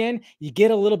soak in. You get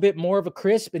a little bit more of a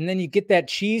crisp, and then you get that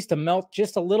cheese to melt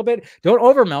just a little bit. Don't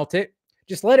over melt it.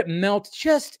 Just let it melt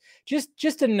just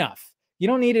enough. You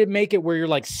don't need to make it where you're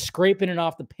like scraping it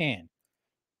off the pan.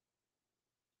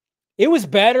 It was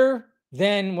better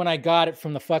than when I got it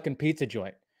from the fucking pizza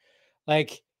joint.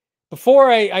 Like before,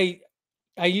 I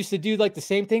used to do like the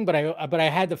same thing, but I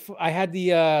had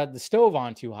the stove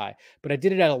on too high. But I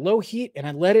did it at a low heat, and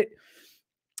I let it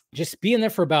just be in there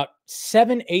for about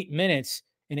 7-8 minutes,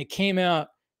 and it came out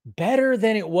better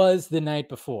than it was the night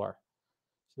before.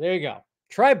 So there you go.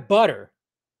 Try butter.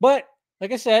 But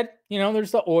like I said,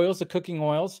 there's the oils, the cooking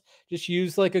oils. Just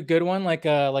use like a good one, like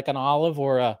an olive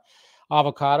or a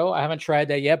avocado. I haven't tried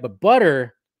that yet, but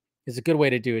butter is a good way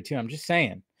to do it too. I'm just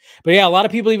saying. But yeah, a lot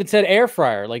of people even said air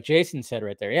fryer, like Jason said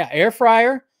right there. Yeah, air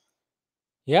fryer.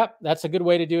 Yep, that's a good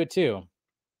way to do it too.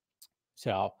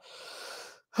 So,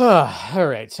 all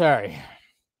right. Sorry,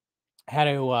 had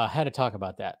to talk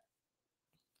about that.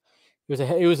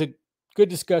 It was a good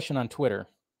discussion on Twitter.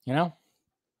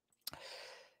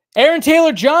 Aaron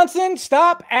Taylor Johnson,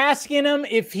 stop asking him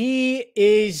if he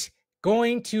is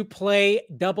going to play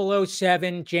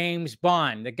 007 James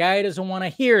Bond. The guy doesn't want to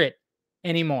hear it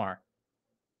anymore.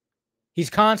 He's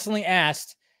constantly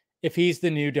asked if he's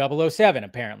the new 007,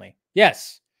 apparently.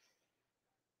 Yes.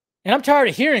 And I'm tired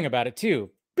of hearing about it too.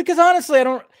 Because honestly, I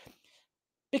don't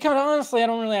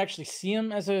really actually see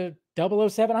him as a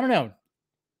 007. I don't know.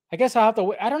 I guess I'll have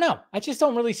to, I don't know. I just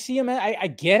don't really see him. I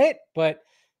get it, but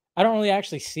I don't really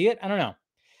actually see it. I don't know.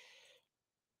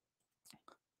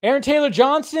 Aaron Taylor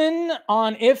Johnson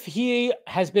on if he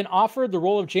has been offered the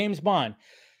role of James Bond.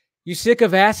 You sick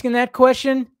of asking that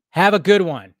question? Have a good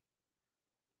one.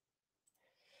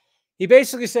 He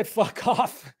basically said, fuck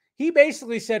off. He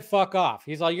basically said, fuck off.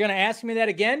 He's like, you're going to ask me that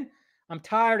again? I'm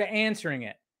tired of answering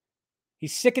it.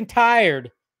 He's sick and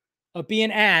tired of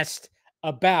being asked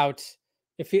about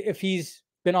if he's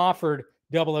been offered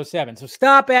 007. So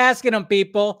stop asking him,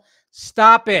 people.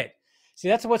 Stop it. See,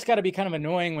 that's what's got to be kind of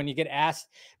annoying when you get asked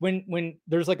when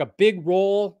there's like a big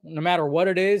role, no matter what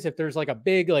it is. If there's like a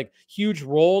big, like huge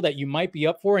role that you might be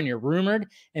up for and you're rumored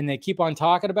and they keep on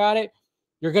talking about it,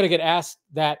 you're going to get asked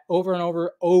that over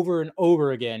and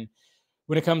over again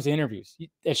when it comes to interviews.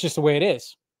 It's just the way it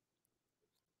is.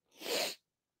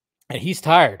 And he's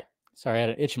tired. Sorry, I had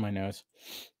an itch in my nose.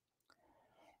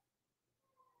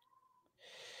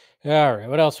 All right,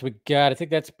 what else we got? I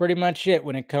think that's pretty much it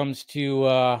when it comes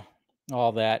to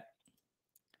all that.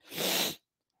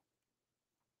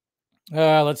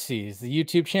 Let's see. Is the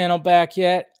YouTube channel back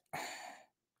yet?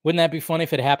 Wouldn't that be funny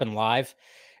if it happened live?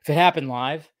 If it happened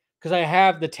live, because I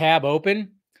have the tab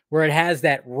open where it has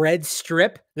that red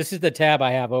strip. This is the tab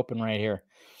I have open right here.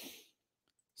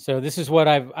 So this is what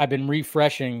I've been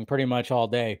refreshing pretty much all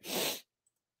day.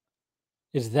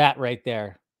 Is that right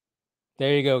there?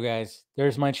 There you go, guys.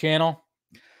 There's my channel.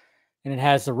 And it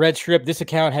has the red strip. This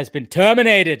account has been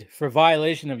terminated for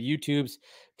violation of YouTube's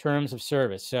terms of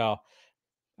service. So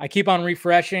I keep on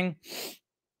refreshing.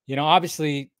 You know,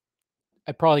 obviously,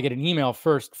 I probably get an email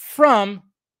first from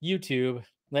YouTube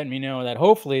letting me know that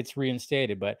hopefully it's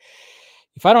reinstated. But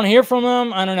if I don't hear from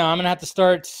them, I don't know. I'm going to have to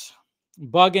start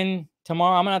bugging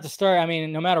tomorrow. I'm going to have to start. I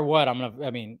mean, no matter what,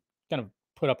 going to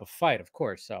put up a fight, of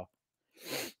course. So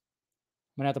I'm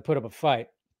going to have to put up a fight.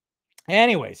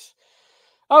 Anyways.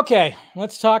 Okay,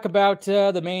 let's talk about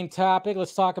the main topic.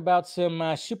 Let's talk about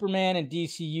some Superman and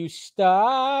DCU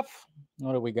stuff.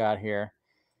 What do we got here?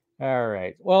 All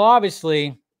right. Well,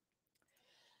 obviously,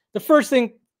 the first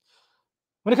thing,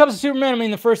 when it comes to Superman, I mean,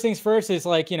 the first things first is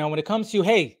like, you know, when it comes to,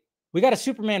 hey, we got a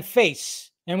Superman face,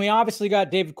 and we obviously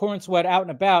got David Corenswet out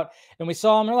and about, and we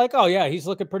saw him, and we're like, oh, yeah, he's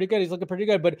looking pretty good. He's looking pretty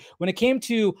good. But when it came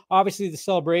to, obviously, the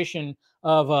celebration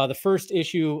of the first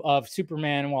issue of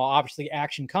Superman, well, obviously,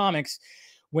 Action Comics,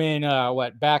 when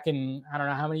back in, I don't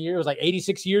know how many years, it was like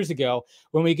 86 years ago,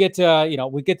 when we get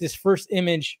we get this first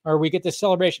image, or we get this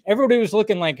celebration, everybody was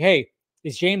looking like, hey,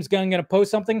 is James Gunn going to post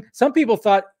something? Some people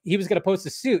thought he was going to post a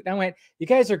suit. And I went, you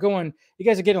guys are getting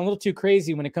a little too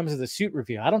crazy when it comes to the suit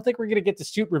reveal. I don't think we're going to get the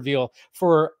suit reveal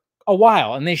for a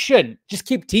while, and they shouldn't. Just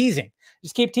keep teasing.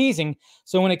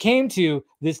 So when it came to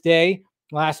this day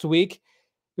last week,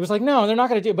 it was like, no, they're not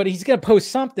going to do it, but he's going to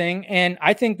post something. And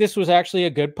I think this was actually a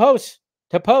good post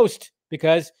to post,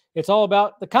 because it's all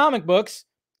about the comic books.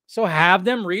 So have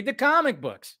them read the comic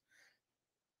books.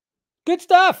 Good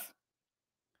stuff.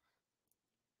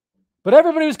 But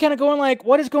everybody was kind of going like,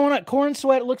 what is going on?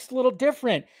 Corenswet looks a little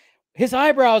different. His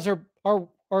eyebrows are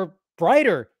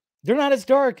brighter. They're not as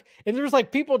dark. And there's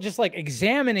like people just like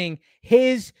examining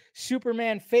his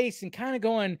Superman face and kind of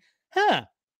going, huh.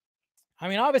 I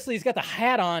mean, obviously he's got the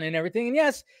hat on and everything. And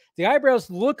yes, the eyebrows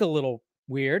look a little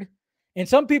weird. And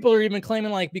some people are even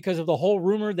claiming, like, because of the whole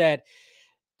rumor that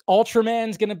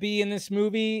Ultraman's going to be in this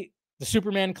movie, the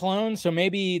Superman clone. So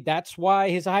maybe that's why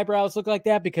his eyebrows look like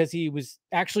that, because he was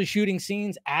actually shooting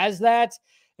scenes as that.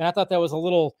 And I thought that was a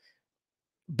little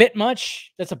bit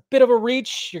much. That's a bit of a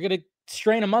reach. You're going to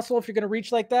strain a muscle if you're going to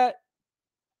reach like that.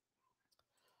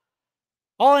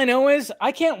 All I know is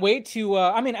I can't wait to,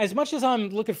 as much as I'm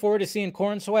looking forward to seeing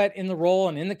Corenswet in the role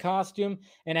and in the costume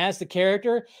and as the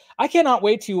character, I cannot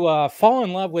wait to fall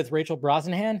in love with Rachel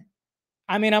Brosnahan.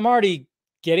 I mean, I'm already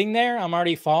getting there. I'm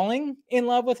already falling in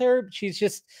love with her.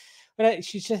 She's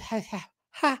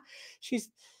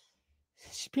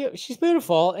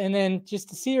beautiful. And then just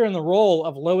to see her in the role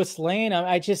of Lois Lane,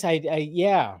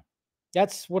 yeah,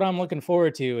 that's what I'm looking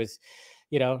forward to, is,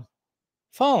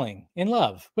 falling in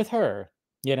love with her.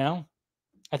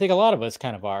 I think a lot of us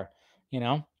kind of are,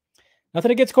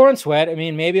 nothing against Corenswet. I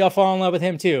mean, maybe I'll fall in love with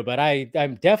him too, but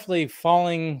I'm definitely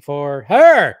falling for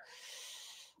her.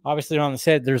 Obviously on the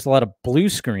set, there's a lot of blue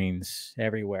screens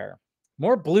everywhere.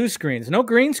 More blue screens, no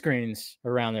green screens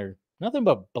around there. Nothing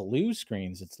but blue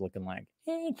screens, it's looking like.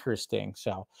 Interesting.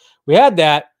 So we had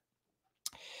that.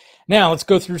 Now let's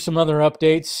go through some other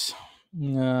updates.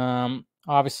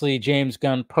 Obviously, James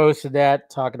Gunn posted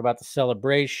that, talking about the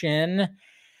celebration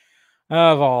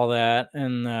of all that.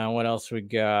 And what else we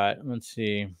got? Let's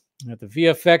see. At the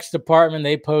VFX department,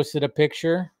 they posted a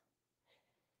picture.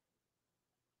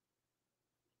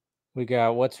 We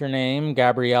got, what's her name?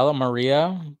 Gabriella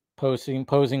Maria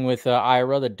posing with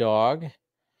Ira, the dog.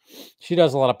 She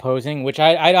does a lot of posing, which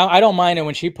I don't mind it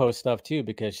when she posts stuff too,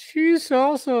 because she's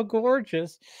also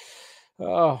gorgeous.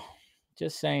 Oh,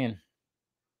 just saying.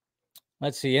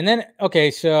 Let's see. And then,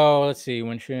 okay, so let's see.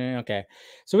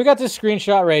 So we got this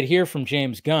screenshot right here from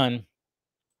James Gunn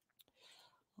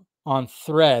on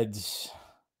Threads.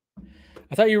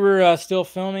 I thought you were still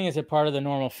filming. Is it part of the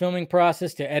normal filming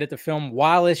process to edit the film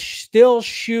while it's still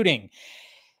shooting?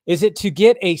 Is it to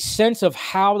get a sense of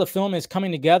how the film is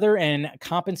coming together and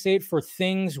compensate for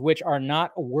things which are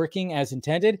not working as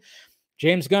intended?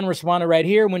 James Gunn responded right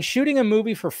here. When shooting a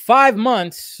movie for 5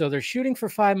 months, so they're shooting for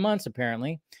 5 months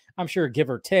apparently, I'm sure give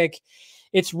or take,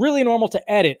 it's really normal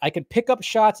to edit. I can pick up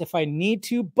shots if I need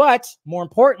to, but more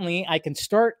importantly, I can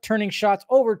start turning shots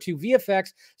over to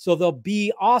VFX so they'll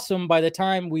be awesome by the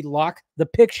time we lock the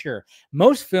picture.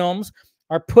 Most films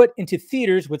are put into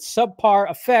theaters with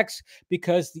subpar effects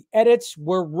because the edits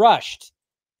were rushed.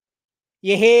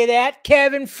 You hear that,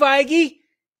 Kevin Feige?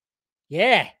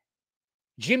 Yeah.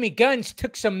 Jimmy Guns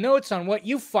took some notes on what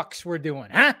you fucks were doing,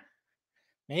 huh?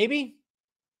 Maybe?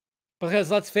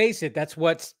 Because let's face it, that's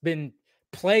what's been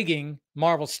plaguing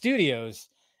Marvel Studios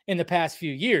in the past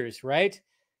few years, right?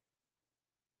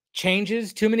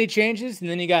 Changes, too many changes, and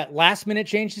then you got last-minute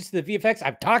changes to the VFX.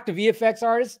 I've talked to VFX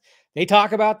artists. They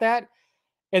talk about that.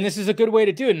 And this is a good way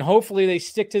to do it. And hopefully they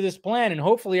stick to this plan and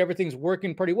hopefully everything's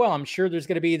working pretty well. I'm sure there's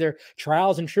going to be their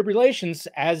trials and tribulations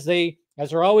as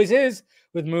there always is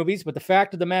with movies. But the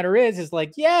fact of the matter is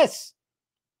like, yes,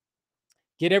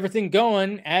 get everything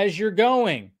going as you're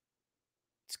going.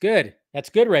 It's good. That's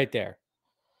good right there.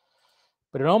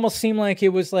 But it almost seemed like it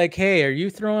was like, hey, are you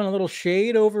throwing a little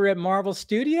shade over at Marvel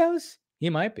Studios? He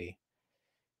might be.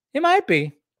 He might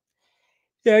be.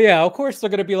 Yeah. Of course, they're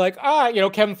going to be like,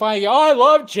 Kevin Feige, I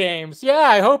love James. Yeah,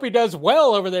 I hope he does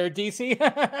well over there, DC.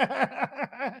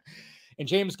 And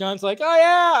James Gunn's like,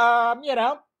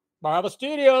 Marvel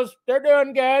Studios, they're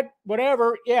doing good.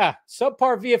 Whatever. Yeah,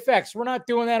 subpar VFX. We're not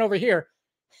doing that over here.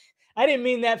 I didn't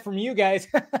mean that from you guys.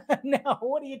 No,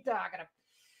 what are you talking about?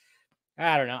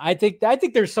 I don't know. I think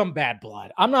there's some bad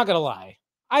blood. I'm not going to lie.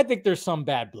 I think there's some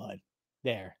bad blood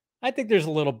there. I think there's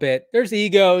a little bit. There's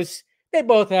egos. They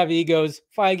both have egos.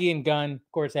 Feige and Gunn,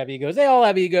 of course, have egos. They all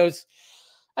have egos.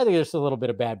 I think there's a little bit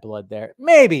of bad blood there.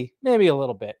 Maybe a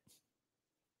little bit.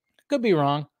 Could be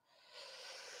wrong.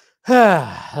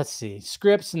 Let's see.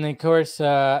 Scripts, and then, of course,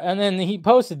 and then he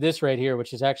posted this right here,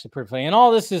 which is actually pretty funny. And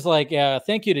all this is like,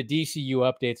 thank you to DCU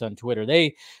Updates on Twitter.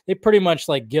 They pretty much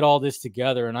like get all this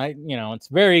together. And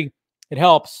it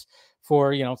helps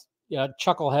for, a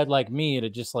chucklehead like me to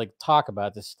just like talk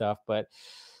about this stuff. But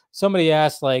somebody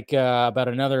asked like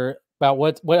about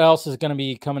what else is going to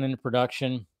be coming into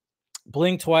production.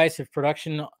 Blink twice if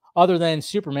production other than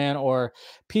Superman or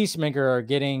Peacemaker are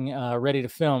getting ready to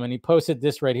film. And he posted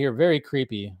this right here. Very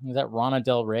creepy. Is that Lana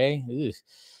Del Rey? Ew.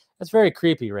 That's very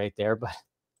creepy right there. But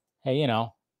hey,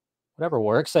 whatever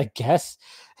works, I guess.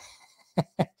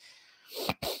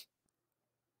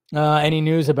 Any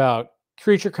news about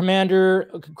Creature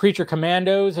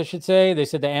Commandos, I should say. They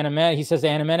said he says the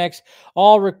animatics,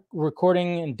 all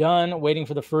recording and done, waiting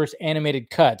for the first animated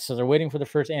cuts. So they're waiting for the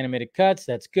first animated cuts.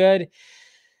 That's good.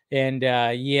 And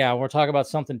we'll talk about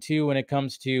something too when it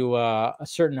comes to a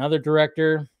certain other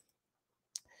director.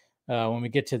 When we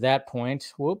get to that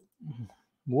point. Whoop.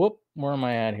 Where am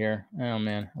I at here? Oh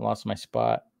man, I lost my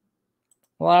spot.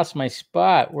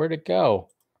 Where'd it go?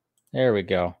 There we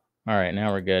go. All right,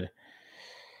 now we're good.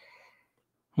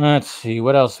 Let's see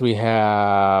what else we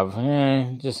have.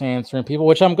 Just answering people,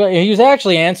 which I'm good. He was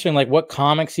actually answering like what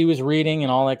comics he was reading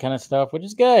and all that kind of stuff, which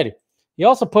is good. He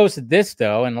also posted this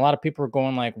though, and a lot of people are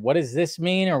going like, "What does this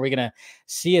mean? Are we gonna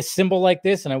see a symbol like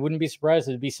this?" And I wouldn't be surprised if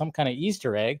it'd be some kind of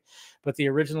Easter egg. But the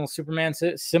original Superman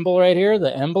symbol right here,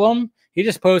 the emblem, he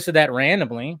just posted that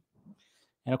randomly,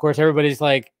 and of course everybody's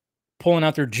like pulling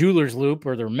out their jeweler's loop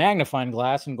or their magnifying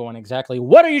glass and going, "Exactly,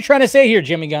 what are you trying to say here,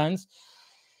 Jimmy Guns?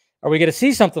 Are we going to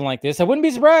see something like this?" I wouldn't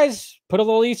be surprised. Put a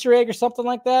little Easter egg or something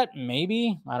like that.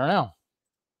 Maybe. I don't know.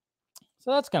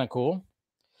 So that's kind of cool.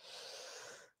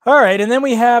 All right. And then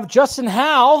we have Justin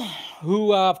Howell,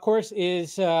 who, of course,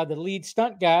 is the lead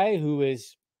stunt guy, who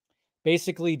is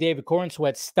basically David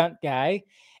Corenswet's stunt guy.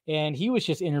 And he was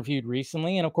just interviewed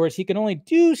recently. And, of course, he can only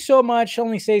do so much,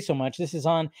 only say so much. This is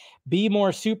on Be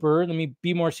More Super. Let me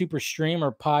Be More Super stream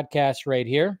or podcast right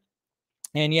here.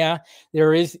 And yeah,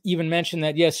 there is even mention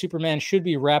that, yes, Superman should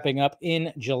be wrapping up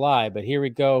in July. But here we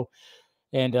go.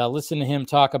 And listen to him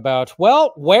talk about,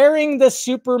 wearing the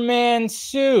Superman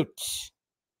suit.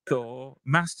 Thor,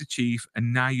 Master Chief,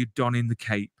 and now you're donning the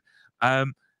cape. Have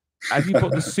you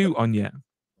put the suit on yet?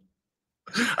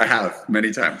 I have,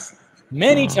 many times.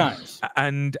 Many times.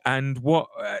 And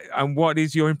what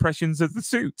is your impressions of the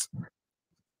suit?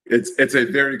 It's a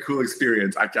very cool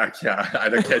experience. I can't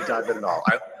dive in at all.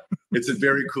 It's a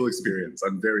very cool experience.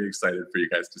 I'm very excited for you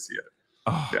guys to see it.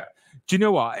 Oh, yeah. Do you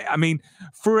know what I mean?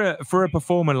 For a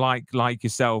performer like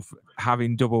yourself,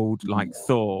 having doubled like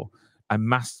Thor and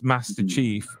Master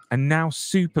Chief and now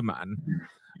Superman,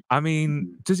 I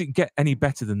mean, does it get any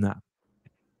better than that?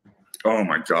 Oh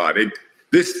my God.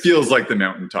 This feels like the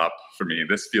mountaintop for me.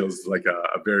 This feels like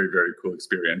a very, very cool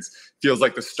experience. Feels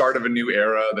like the start of a new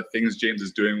era. The things James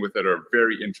is doing with it are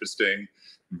very interesting,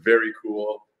 very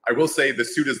cool. I will say the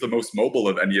suit is the most mobile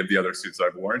of any of the other suits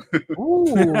I've worn. Ooh,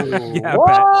 yeah, I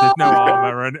bet. There's no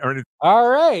armor or anything. All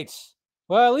right.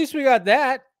 Well, at least we got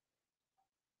that.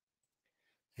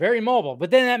 Very mobile.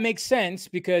 But then that makes sense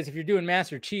because if you're doing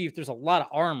Master Chief, there's a lot of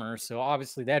armor. So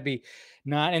obviously that'd be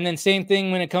not. And then same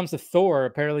thing when it comes to Thor.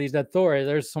 Apparently he's got Thor.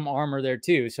 There's some armor there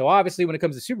too. So obviously when it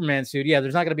comes to Superman suit, yeah,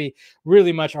 there's not going to be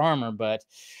really much armor. But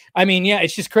I mean, yeah,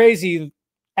 it's just crazy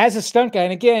as a stunt guy.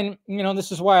 And again, you know,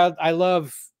 this is why I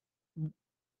love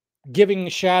giving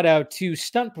a shout out to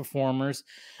stunt performers.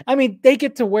 I mean, they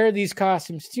get to wear these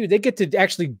costumes too. They get to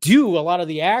actually do a lot of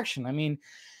the action. I mean,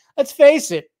 let's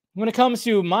face it. When it comes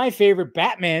to my favorite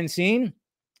Batman scene,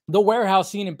 the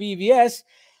warehouse scene in BVS,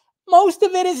 most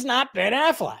of it is not Ben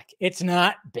Affleck. It's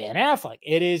not Ben Affleck.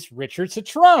 It is Richard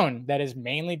Citrone that is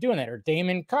mainly doing that, or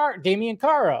Damien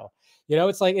Caro. You know,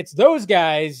 it's like it's those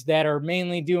guys that are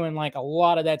mainly doing like a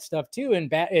lot of that stuff too. And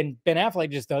Ben Affleck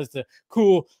just does the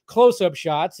cool close-up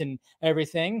shots and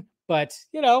everything. But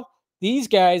you know, these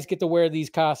guys get to wear these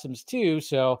costumes too.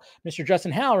 So Mr.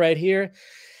 Justin Howell right here,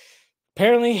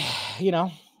 apparently, you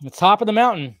know, the top of the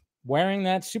mountain wearing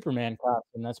that Superman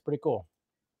costume. That's pretty cool.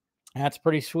 That's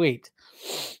pretty sweet.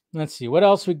 Let's see what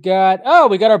else we got. Oh,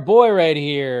 we got our boy right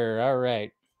here. All right.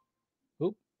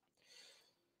 Oop.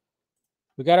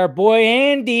 We got our boy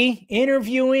Andy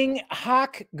interviewing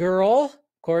Hawk Girl.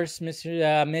 Of course, Miss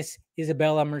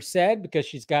Isabella Merced, because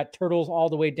she's got Turtles All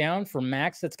the Way Down for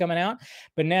Max that's coming out.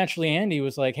 But naturally, Andy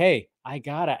was like, hey, I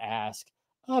got to ask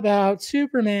about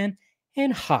Superman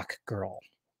and Hawk Girl.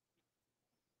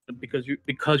 Because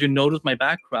you noticed my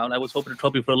background, I was hoping to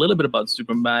talk to you for a little bit about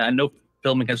Superman. I know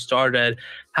filming has started.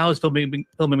 How is filming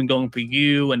been going for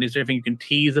you? And is there anything you can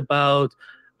tease about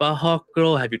Hawk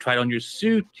Girl? Have you tried on your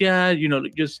suit yet? You know,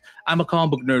 just I'm a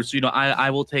comic book nerd, so you know I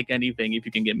will take anything if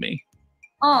you can give me.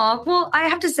 Oh, well, I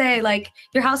have to say, like,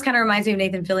 your house kind of reminds me of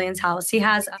Nathan Fillion's house. He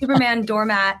has a Superman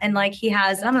doormat, and like he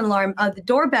has an alarm. The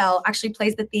doorbell actually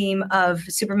plays the theme of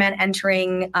Superman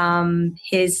entering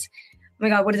his. Oh my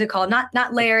God, what is it called?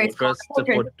 Not lair. It's called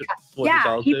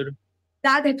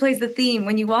that plays the theme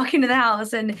when you walk into the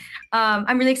house. And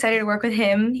I'm really excited to work with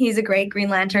him. He's a great Green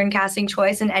Lantern casting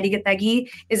choice, and Eddie Gathegi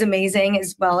is amazing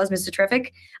as well as Mr.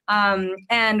 Terrific.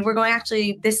 And we're going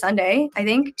actually this Sunday, I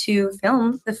think, to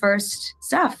film the first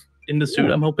stuff. In the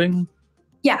suit, I'm hoping.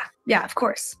 Yeah, of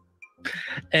course.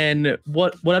 And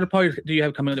what other parties do you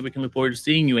have coming up that we can look forward to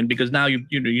seeing you in? Because now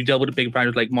you dealt with the big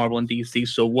projects like Marvel and DC.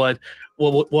 So what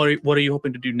are you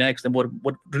hoping to do next? And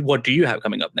what do you have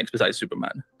coming up next besides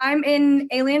Superman? I'm in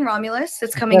Alien Romulus.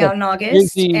 That's coming out in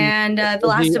August, and The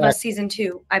Last of Us season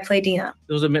 2. I play Dina.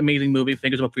 It was an amazing movie.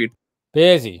 Fingers up for you.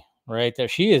 Busy right there.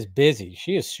 She is busy.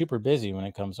 She is super busy when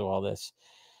it comes to all this.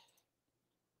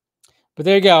 But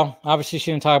there you go. Obviously,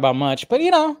 she didn't talk about much, but you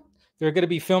know. They're going to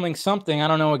be filming something. I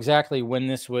don't know exactly when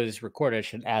this was recorded. I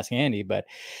should ask Andy, but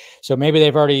so maybe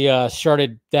they've already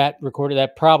started that recorded.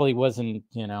 That probably wasn't,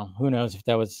 you know, who knows if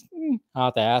that was, I'll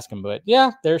have to ask him, but yeah,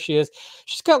 there she is.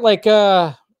 She's got like,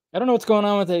 I don't know what's going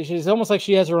on with it. She's almost like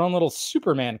she has her own little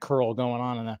Superman curl going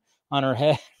on her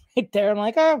head right there. I'm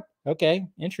like, oh, okay.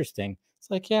 Interesting. It's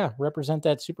like, yeah, represent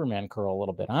that Superman curl a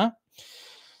little bit, huh?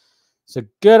 So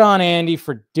good on Andy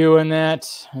for doing that.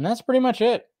 And that's pretty much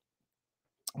it.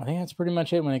 I think that's pretty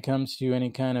much it when it comes to any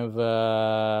kind of,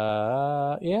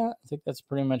 yeah, I think that's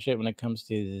pretty much it when it comes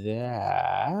to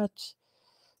that. Let's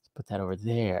put that over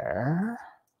there.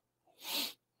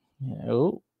 Yeah,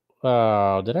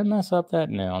 oh, did I mess up that?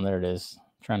 No, there it is.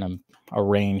 I'm trying to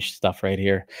arrange stuff right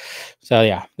here. So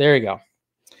yeah, there you go.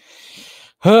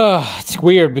 It's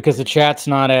weird because the chat's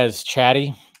not as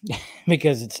chatty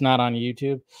because it's not on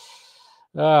YouTube.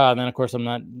 And then, of course, I'm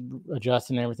not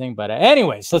adjusting everything. But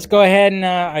anyways, let's go ahead and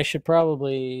I should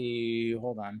probably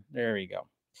hold on. There we go.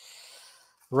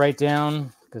 Write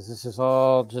down because this is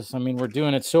all just, I mean, we're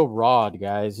doing it so raw,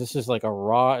 guys. This is like a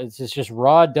raw, it's just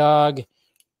raw dog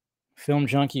film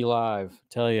junkie live. I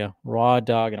tell you, raw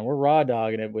dog. And we're raw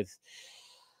dogging it with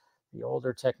the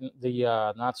older tech, the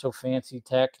not so fancy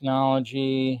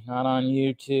technology, not on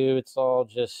YouTube. It's all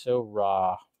just so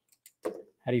raw.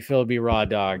 How do you feel to be raw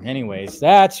dog? Anyways,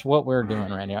 that's what we're doing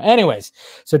right now. Anyways,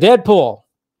 so Deadpool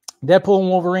and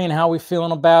Wolverine, how we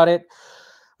feeling about it?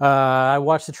 I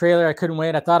watched the trailer. I couldn't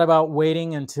wait. I thought about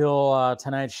waiting until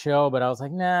tonight's show, but I was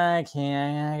like, nah, I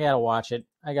can't. I got to watch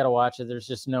it. There's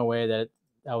just no way that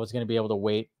I was going to be able to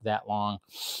wait that long.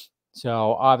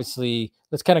 So obviously,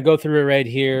 let's kind of go through it right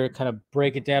here, kind of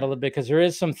break it down a little bit because there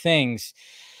is some things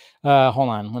Hold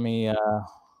on. Let me.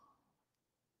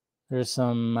 There's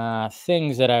some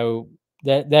things that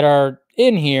that are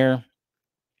in here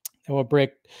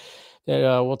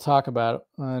that we'll talk about,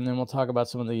 and then we'll talk about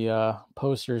some of the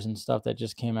posters and stuff that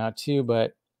just came out too.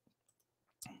 But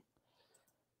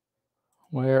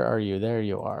where are you? There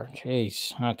you are.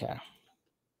 Jeez. Okay.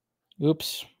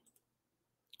 Oops.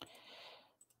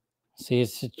 See,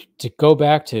 it's to go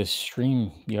back to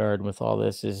StreamYard with all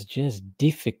this is just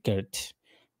difficult.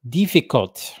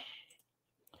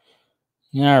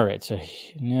 All right. So,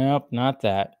 nope, not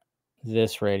that.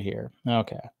 This right here.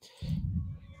 Okay.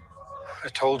 I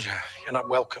told you, you're not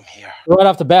welcome here. Right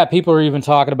off the bat, people are even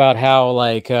talking about how,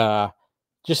 like,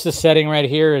 just the setting right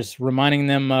here is reminding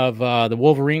them of the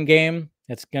Wolverine game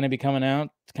that's going to be coming out.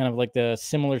 It's kind of like the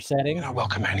similar setting. You're not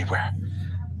welcome anywhere.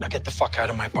 Now get the fuck out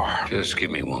of my bar. Just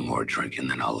give me one more drink and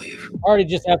then I'll leave. Already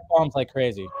just F-bombs like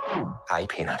crazy. Hi,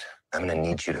 Peanut. I'm going to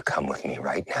need you to come with me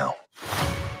right now.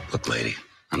 Look, lady,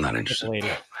 I'm not interested. Lady.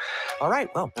 All right,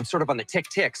 well, I'm sort of on the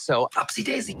tick, so upsy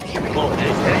daisy. Here we go.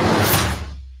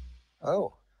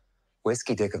 Oh,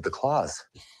 whiskey dick of the claws.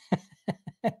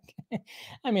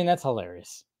 I mean, that's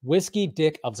hilarious. Whiskey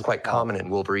dick of the claws. Quite common in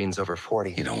Wolverines over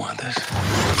 40. You don't want this.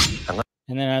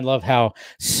 And then I love how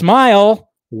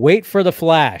smile, wait for the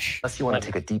flash. Unless you want to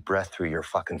take a deep breath through your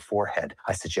fucking forehead,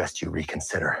 I suggest you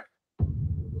reconsider.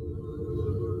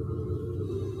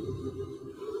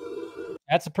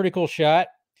 That's a pretty cool shot.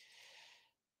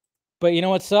 But you know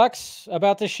what sucks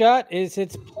about this shot is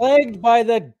it's plagued by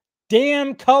the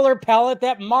damn color palette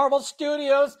that Marvel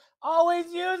Studios always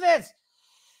uses.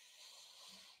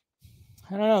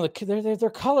 I don't know. Their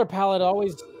color palette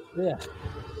always. Yeah.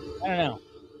 I don't know.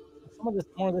 Some of this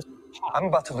more of this. I'm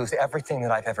about to lose everything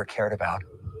that I've ever cared about.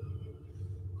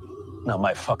 Not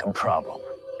my fucking problem.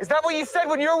 Is that what you said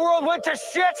when your world went to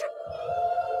shit?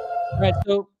 Right.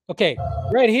 So, okay.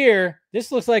 Right here,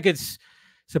 this looks like it's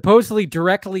supposedly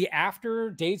directly after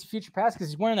Days of Future Past because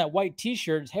he's wearing that white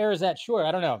T-shirt. His hair is that short.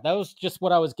 I don't know. That was just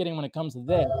what I was getting when it comes to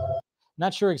this.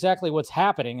 Not sure exactly what's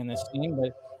happening in this scene,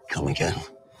 but. Come again.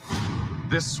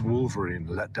 This Wolverine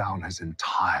let down his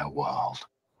entire world.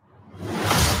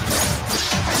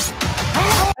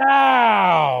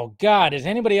 Oh, God. Does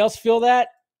anybody else feel that?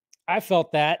 I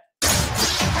felt that.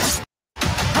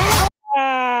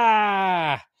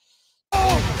 Ah.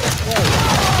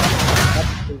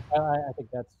 I think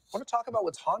that's. Want to talk about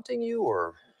what's haunting you,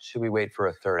 or should we wait for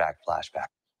a third act flashback?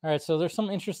 All right, so there's some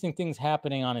interesting things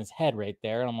happening on his head right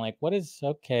there, and I'm like, what is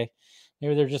okay?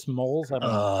 Maybe they're just moles. I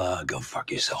don't know. Go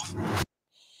fuck yourself.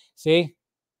 See,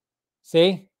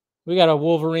 we got a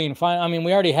Wolverine. I mean,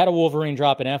 we already had a Wolverine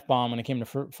drop an F-bomb when it came to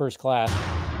First Class.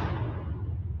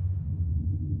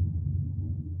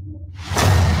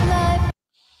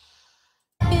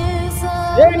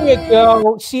 There you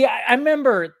go. See, I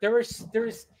remember there was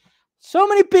so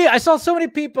many people. I saw so many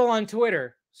people on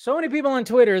Twitter. So many people on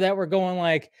Twitter that were going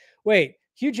like, "Wait,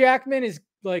 Hugh Jackman is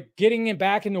like getting it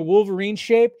back into Wolverine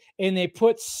shape, and they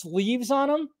put sleeves on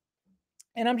him."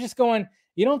 And I'm just going,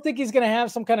 you don't think he's going to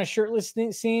have some kind of shirtless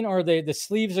scene, or the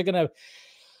sleeves are going to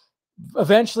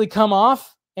eventually come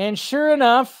off? And sure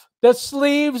enough, the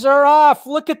sleeves are off.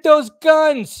 Look at those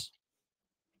guns.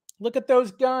 Look at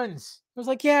those guns. I was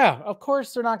like, yeah, of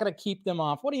course they're not going to keep them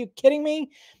off. What are you kidding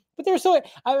me? But they're so.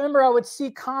 I remember I would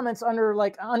see comments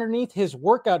underneath his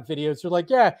workout videos. They're like,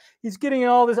 yeah, he's getting in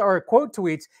all this, or quote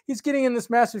tweets. He's getting in this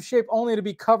massive shape only to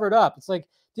be covered up. It's like,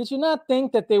 did you not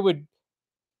think that they would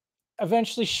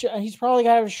eventually? He's probably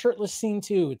gonna have a shirtless scene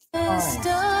too. It's fine.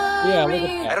 Yeah, look at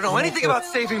that. I don't know anything about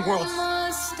saving worlds,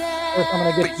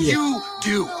 but you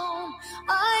do.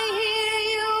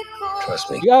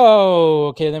 Trust me. Yo,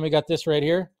 okay, then we got this right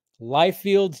here.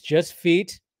 Lifefield's just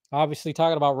feet. Obviously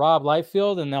talking about Rob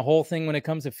Liefeld and the whole thing when it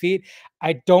comes to feet.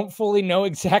 I don't fully know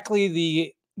exactly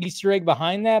the Easter egg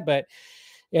behind that, but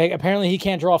apparently he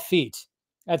can't draw feet.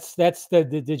 That's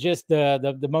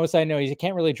the most I know. He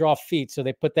can't really draw feet, so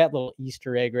they put that little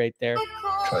Easter egg right there.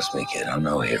 Trust me, kid, I'm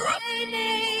no hero.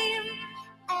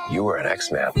 You were an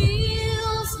X-Man.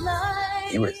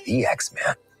 You were the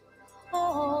X-Man.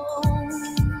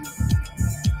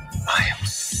 I am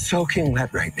soaking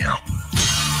wet right now.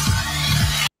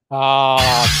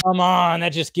 Oh, come on.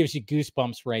 That just gives you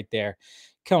goosebumps right there.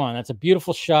 Come on. That's a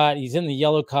beautiful shot. He's in the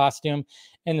yellow costume,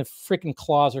 and the freaking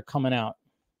claws are coming out.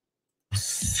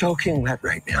 Soaking wet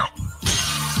right now.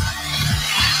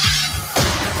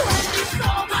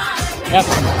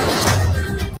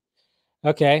 Yep.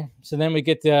 Okay. So then we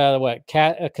get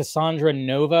Cassandra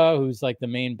Nova, who's like the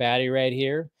main baddie right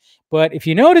here. But if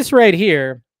you notice right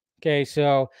here, okay,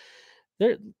 so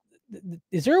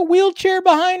is there a wheelchair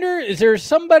behind her? Is there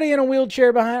somebody in a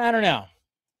wheelchair behind? I don't know.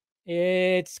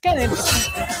 It's kind of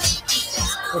interesting.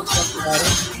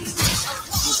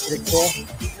 Pretty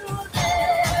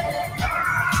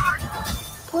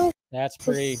cool. That's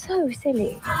pretty. So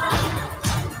silly.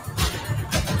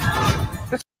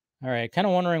 All right, kind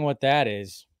of wondering what that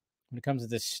is when it comes to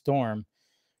this storm.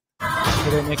 So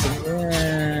they're making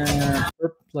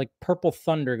like purple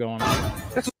thunder going on.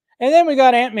 And then we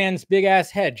got Ant-Man's big ass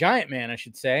head, Giant Man, I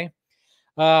should say.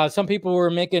 Some people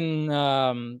were making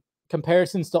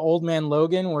comparisons to Old Man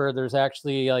Logan, where there's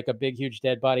actually like a big, huge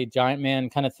dead body Giant Man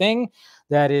kind of thing.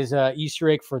 That is Easter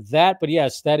egg for that. But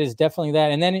yes, that is definitely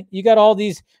that. And then you got all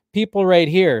these people right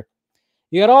here.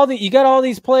 You got all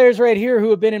these players right here who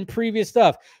have been in previous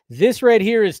stuff. This right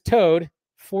here is Toad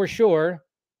for sure.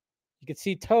 You can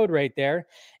see Toad right there.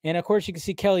 And of course, you can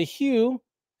see Kelly Hugh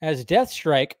as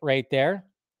Deathstrike right there.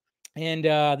 And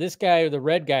this guy, the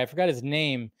red guy, I forgot his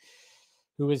name,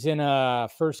 who was in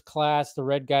First Class, the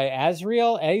red guy,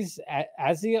 Azrael,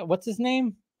 what's his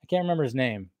name? I can't remember his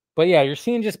name. But yeah, you're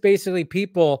seeing just basically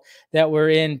people that were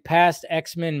in past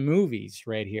X-Men movies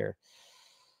right here.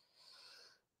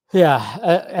 Yeah,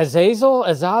 Azazel,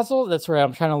 that's right.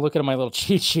 I'm trying to look at my little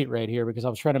cheat sheet right here because I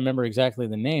was trying to remember exactly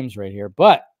the names right here.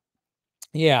 But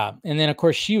yeah, and then of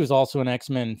course she was also in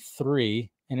X-Men 3,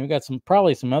 and we got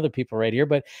probably some other people right here.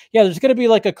 But yeah, there's going to be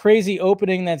like a crazy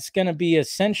opening that's going to be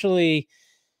essentially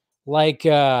like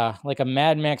a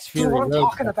Mad Max Fury Road. What I'm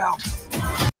talking about.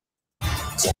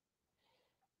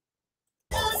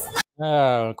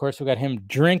 Oh, of course we got him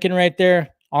drinking right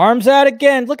there. Arms out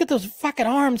again. Look at those fucking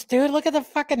arms, dude. Look at the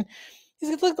fucking.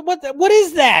 Look, what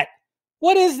is that?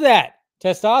 What is that?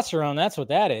 Testosterone. That's what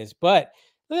that is. But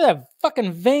look at that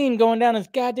fucking vein going down his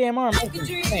goddamn arm.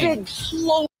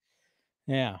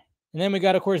 Yeah. And then we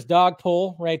got, of course, dog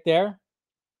pull right there.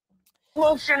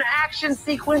 Motion action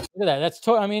sequence. Look at that. That's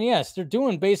I mean, yes, they're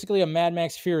doing basically a Mad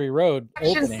Max Fury Road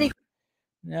opening.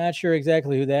 Not sure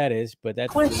exactly who that is, but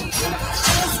that's.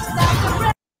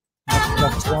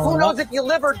 Who knows if you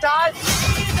live or die?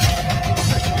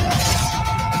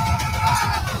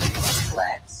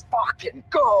 Let's fucking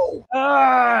go.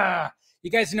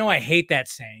 You guys know I hate that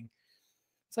saying.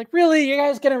 It's like, really? You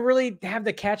guys gonna really have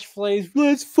the catchphrase,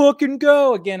 let's fucking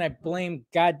go? Again, I blame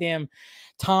goddamn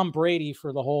Tom Brady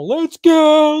for the whole let's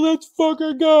go, let's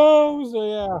fucking go. So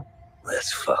yeah.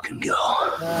 Let's fucking go.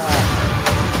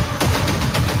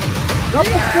 Up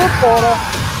the football.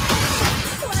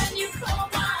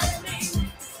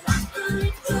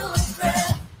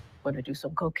 Want to do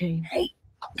some cocaine? Hey,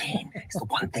 cocaine is the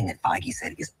one thing that Feige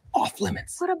said is off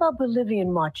limits. What about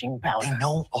Bolivian marching powder? They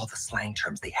know all the slang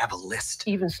terms. They have a list.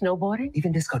 Even snowboarding?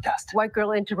 Even disco dust. White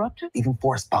girl interrupter? Even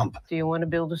force bump. Do you want to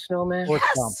build a snowman? Force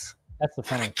bump. That's the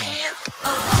funny thing.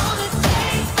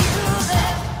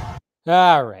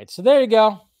 All right, so there you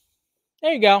go.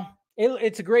 There you go.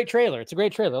 It's a great trailer. It's a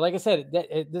great trailer. Like I said,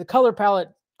 the color palette,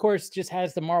 of course, just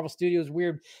has the Marvel Studios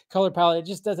weird color palette. It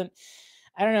just doesn't.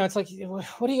 I don't know. It's like,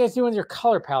 what do you guys do with your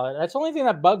color palette? That's the only thing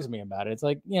that bugs me about it. It's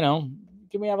like, can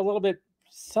we have a little bit,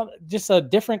 just a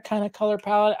different kind of color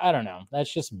palette? I don't know.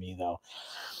 That's just me, though.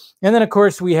 And then, of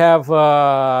course, we have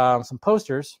some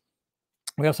posters.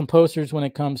 We have some posters when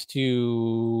it comes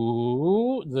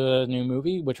to the new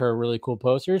movie, which are really cool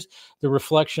posters. The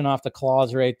reflection off the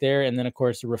claws right there. And then, of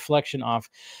course, the reflection off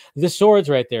the swords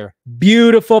right there.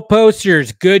 Beautiful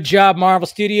posters. Good job, Marvel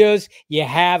Studios. You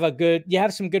have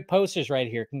some good posters right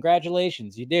here.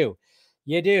 Congratulations. You do.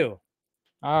 You do.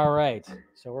 All right.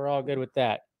 So we're all good with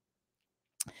that.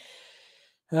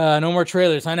 No more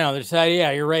trailers. I know.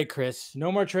 Yeah, you're right, Chris.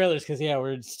 No more trailers because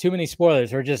it's too many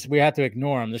spoilers. We have to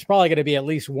ignore them. There's probably going to be at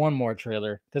least one more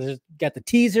trailer because you got the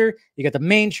teaser, you got the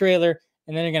main trailer,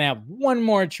 and then you're going to have one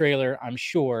more trailer, I'm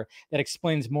sure, that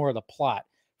explains more of the plot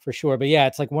for sure. But yeah,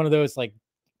 it's like one of those, like,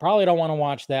 probably don't want to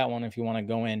watch that one if you want to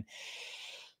go in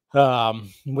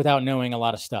without knowing a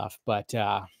lot of stuff. But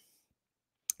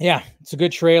yeah, it's a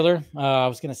good trailer. I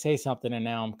was going to say something and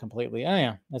now I'm completely,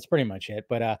 that's pretty much it.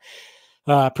 But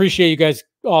appreciate you guys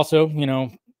also,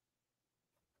 when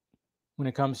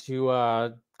it comes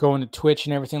to going to Twitch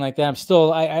and everything like that. I'm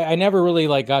still, I never really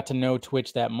got to know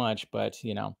Twitch that much, but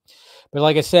but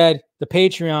like I said, the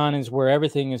Patreon is where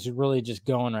everything is really just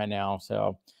going right now.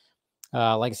 So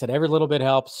like I said, every little bit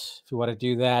helps. If you want to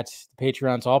do that, the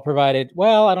Patreon's all provided.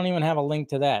 Well, I don't even have a link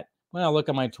to that. Well, look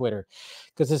at my Twitter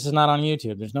because this is not on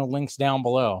YouTube. There's no links down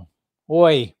below.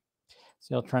 Oi.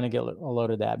 Still trying to get a load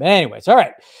of that. But anyways, all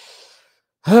right.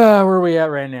 Where are we at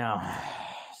right now?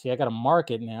 See, I got to mark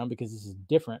it now because this is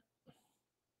different.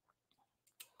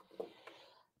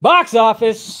 Box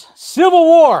office, Civil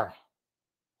War.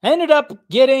 Ended up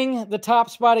getting the top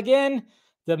spot again.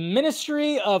 The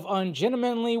Ministry of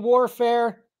Ungentlemanly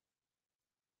Warfare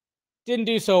didn't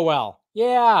do so well.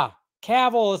 Yeah,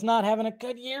 Cavill is not having a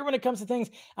good year when it comes to things.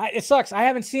 It sucks. I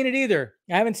haven't seen it either.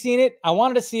 I haven't seen it. I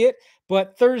wanted to see it,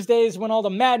 but Thursdays when all the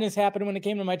madness happened when it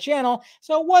came to my channel,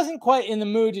 so I wasn't quite in the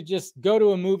mood to just go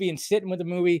to a movie and sit with a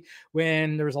movie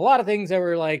when there was a lot of things that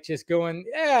were like just going,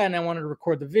 yeah, and I wanted to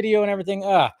record the video and everything.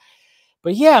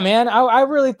 But yeah, man, I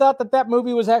really thought that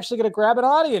movie was actually going to grab an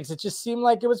audience. It just seemed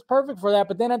like it was perfect for that.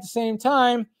 But then at the same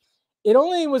time, it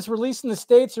only was released in the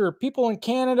States. There were people in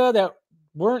Canada that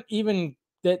weren't even,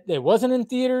 that it wasn't in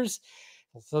theaters.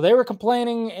 So they were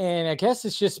complaining, and I guess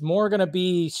it's just more going to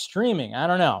be streaming. I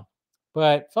don't know.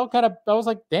 But felt kind of, I was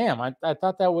like, damn, I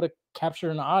thought that would have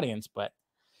captured an audience, but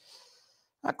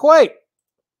not quite.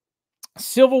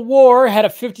 Civil War had a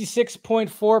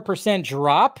 56.4%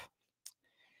 drop.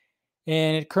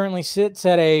 And it currently sits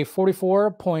at a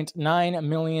 44.9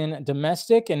 million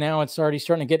domestic, and now it's already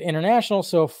starting to get international,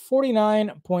 so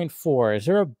 49.4. Is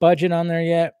there a budget on there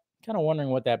yet? Kind of wondering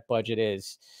what that budget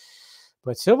is.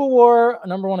 But Civil War,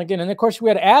 number one again. And of course, we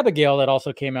had Abigail that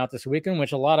also came out this weekend,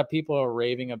 which a lot of people are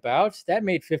raving about. That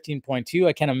made 15.2.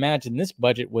 I can't imagine this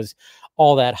budget was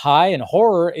all that high, and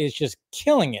horror is just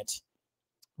killing it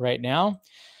right now.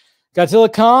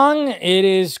 Godzilla Kong, it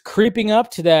is creeping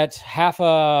up to that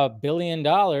 $500 million,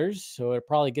 so it'll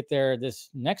probably get there this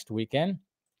next weekend.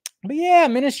 But yeah,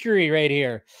 Ministry right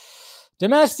here.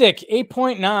 Domestic,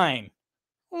 8.9.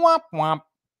 Womp womp.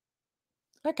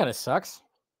 That kind of sucks.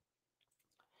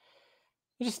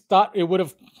 I just thought it would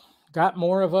have got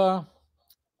more of a...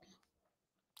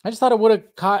 I just thought it would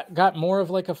have got more of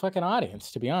like a fucking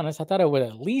audience, to be honest. I thought it would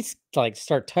at least like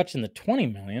start touching the 20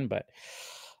 million, but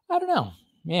I don't know.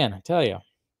 Man, I tell you.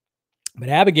 But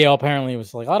Abigail apparently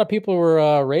was like, a lot of people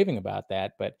were raving about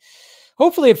that, but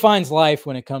hopefully it finds life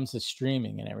when it comes to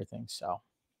streaming and everything. So,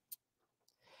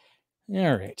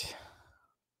 all right.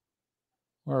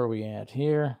 Where are we at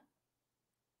here?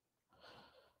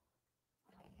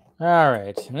 All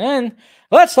right. And then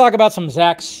let's talk about some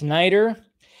Zack Snyder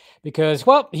because,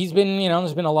 well, he's been, you know,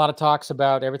 there's been a lot of talks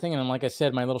about everything. And like I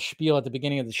said, my little spiel at the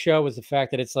beginning of the show was the fact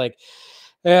that it's like,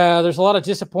 there's a lot of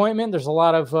disappointment. There's a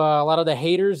lot of the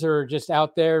haters are just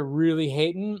out there really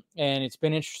hating, and it's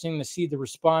been interesting to see the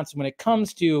response when it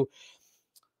comes to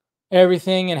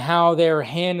everything and how they're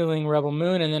handling Rebel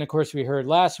Moon. And then, of course, we heard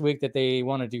last week that they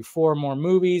want to do 4 more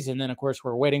movies, and then, of course,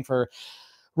 we're waiting for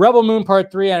Rebel Moon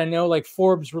Part 3. And I know, like,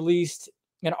 Forbes released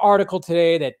an article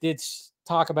today that did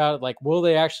talk about, like, will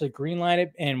they actually greenlight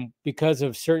it, and because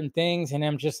of certain things. And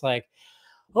I'm just like,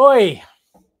 oi.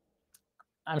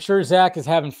 I'm sure Zach is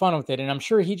having fun with it, and I'm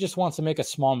sure he just wants to make a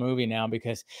small movie now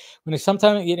because when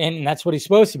sometimes, and that's what he's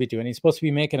supposed to be doing. He's supposed to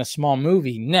be making a small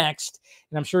movie next,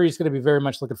 and I'm sure he's going to be very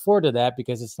much looking forward to that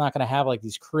because it's not going to have like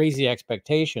these crazy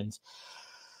expectations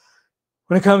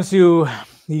when it comes to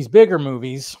these bigger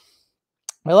movies.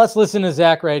 Well, let's listen to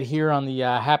Zach right here on the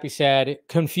Happy, Sad,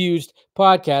 Confused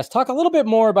podcast. Talk a little bit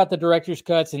more about the director's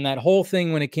cuts and that whole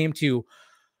thing when it came to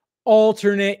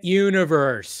alternate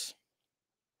universe.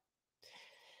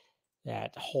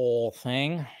 That whole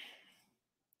thing.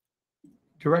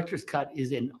 Director's cut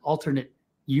is an alternate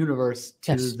universe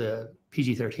to the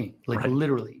PG-13, like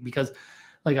literally, because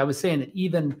like I was saying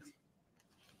that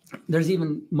there's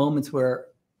even moments where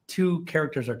 2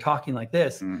 characters are talking like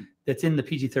this that's in the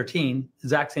PG-13,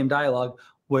 exact same dialogue,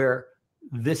 where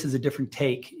this is a different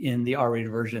take in the R-rated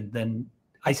version than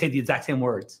I say the exact same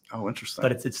words. Oh, interesting.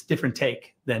 But it's different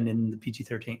take than in the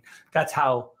PG-13. That's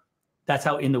how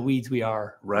in the weeds we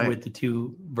are with the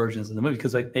 2 versions of the movie.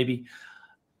 Because like maybe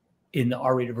in the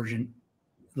R-rated version,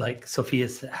 like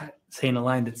Sophia's saying a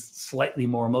line that's slightly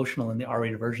more emotional in the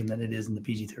R-rated version than it is in the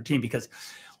PG-13. Because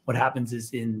what happens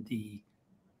is in the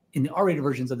R-rated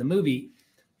versions of the movie,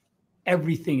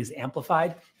 everything is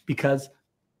amplified because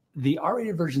the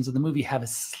R-rated versions of the movie have a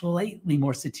slightly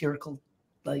more satirical,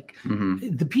 like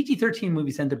the PG-13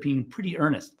 movies end up being pretty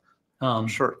earnest.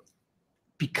 Sure.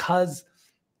 Because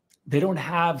they don't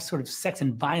have sort of sex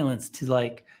and violence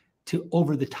to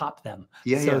over the top them.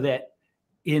 That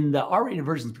in the R-rated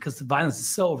versions, because the violence is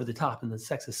so over the top and the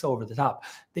sex is so over the top,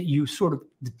 that you sort of,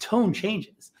 the tone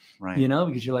changes, you know,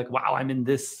 because you're like, wow, I'm in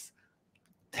this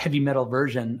heavy metal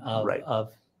version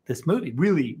of this movie,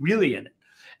 really, really in it.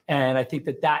 And I think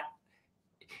that it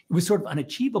was sort of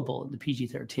unachievable in the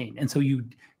PG-13. And so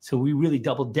we really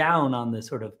doubled down on the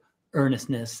sort of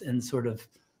earnestness and sort of,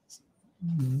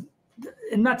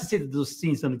 and not to say that those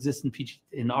scenes don't exist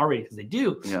in R-rated, because they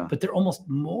do, but they're almost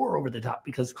more over the top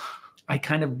because I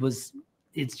kind of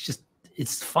it's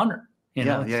funner. You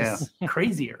know, it's just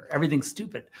crazier. Everything's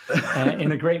stupid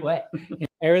in a great way.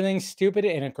 Everything's stupid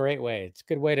in a great way. It's a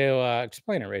good way to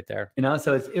explain it right there. You know,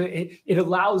 so it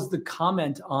allows the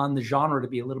comment on the genre to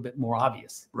be a little bit more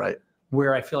obvious. Right.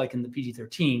 Where I feel like in the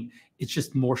PG-13, it's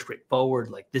just more straightforward.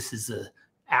 Like, this is a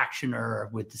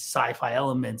actioner with the sci-fi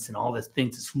elements and all these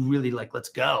things. It's really like, let's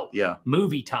go. Yeah.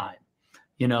 Movie time,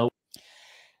 you know?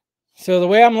 So the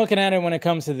way I'm looking at it when it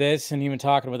comes to this, and even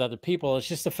talking with other people, it's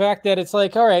just the fact that it's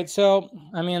like, all right, so,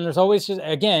 I mean, there's always just,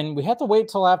 again, we have to wait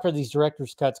till after these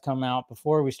director's cuts come out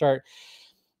before we start.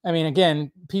 I mean,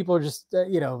 again, people are just,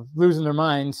 losing their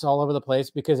minds all over the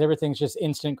place because everything's just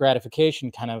instant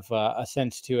gratification kind of a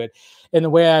sense to it. And the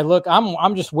way I look,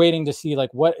 I'm just waiting to see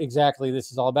like what exactly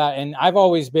this is all about. And I've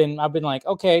been like,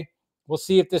 okay, we'll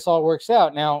see if this all works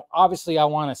out. Now, obviously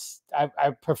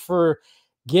I prefer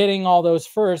getting all those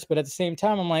first, but at the same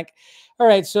time, I'm like, all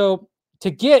right, so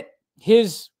to get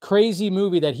his crazy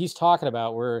movie that he's talking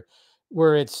about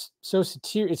where it's so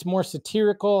it's more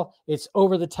satirical, it's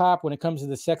over the top when it comes to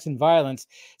the sex and violence.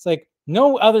 It's like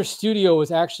no other studio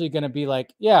is actually going to be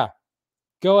like, yeah,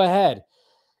 go ahead,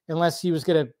 unless he was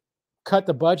going to cut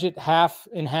the budget half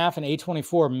in half, and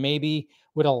A24 maybe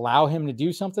would allow him to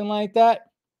do something like that.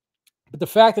 But the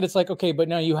fact that it's like, okay, but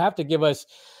no, you have to give us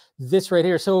this right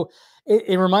here. So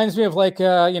it reminds me of like,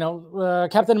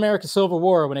 Captain America Civil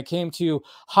War, when it came to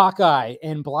Hawkeye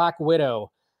and Black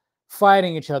Widow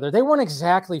fighting each other. They weren't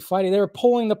exactly fighting. They were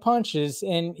pulling the punches.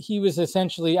 And he was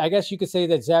essentially, I guess you could say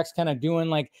that Zach's kind of doing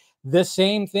like the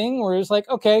same thing, where it's like,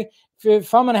 okay,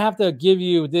 if I'm going to have to give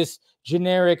you this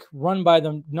generic run by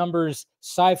the numbers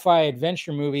sci-fi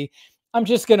adventure movie, I'm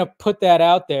just going to put that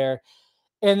out there.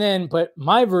 And then, but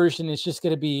my version is just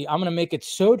going to be, I'm going to make it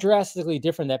so drastically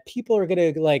different that people are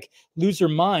going to like lose their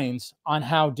minds on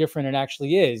how different it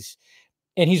actually is.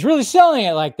 And he's really selling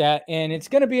it like that. And it's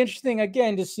going to be interesting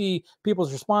again to see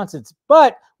people's responses.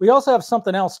 But we also have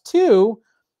something else too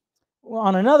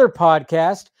on another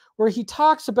podcast where he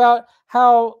talks about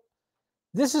how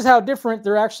this is how different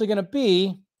they're actually going to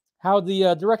be, how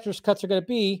the director's cuts are going to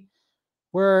be,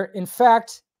 where in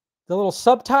fact, the little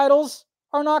subtitles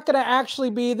are not going to actually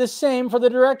be the same for the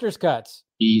director's cuts.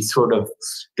 He sort of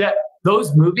that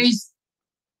those movies,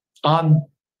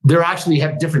 they actually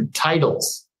have different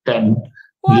titles than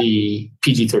the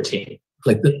PG-13.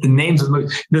 Like the names of the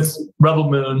movie. This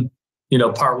Rebel Moon,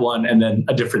 Part 1, and then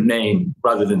a different name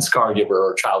rather than Scargiver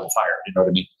or Child of Fire. You know what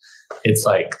I mean? It's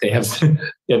like they have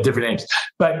different names.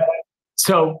 But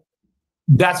so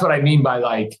that's what I mean by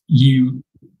like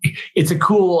it's a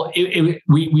cool.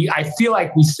 I feel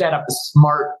like we set up a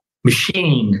smart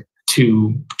machine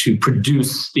to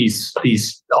produce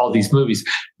all these movies.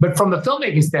 But from the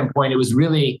filmmaking standpoint, it was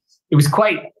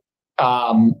quite.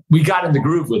 We got in the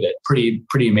groove with it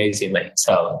pretty amazingly.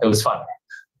 So it was fun.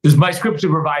 Because my script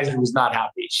supervisor was not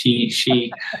happy. She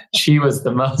was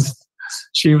the most.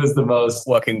 She was the most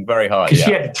working very hard. Because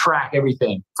she had to track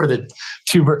everything for the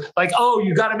tuber. Like,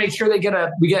 you got to make sure they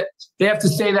have to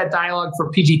say that dialogue for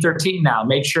PG-13 now.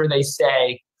 Make sure they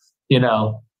say,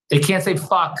 they can't say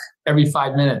fuck every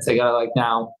 5 minutes. They got to like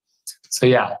now. So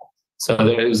yeah. So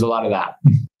there was a lot of that.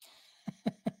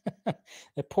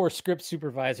 The poor script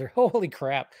supervisor. Holy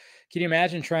crap. Can you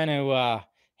imagine trying to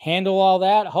handle all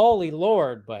that? Holy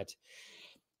Lord. But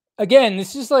again,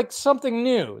 this is like something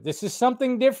new. This is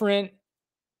something different.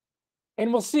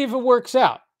 And we'll see if it works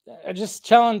out. Just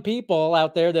telling people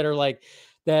out there that are like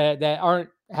that aren't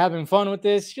having fun with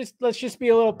this. Let's just be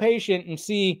a little patient and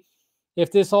see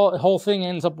if this whole thing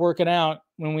ends up working out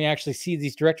when we actually see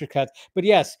these director cuts. But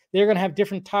yes, they're going to have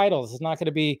different titles. It's not going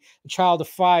to be A Child of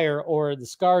Fire or The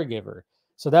Scargiver.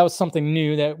 So that was something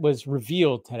new that was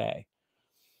revealed today.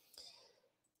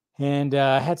 And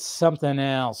I had something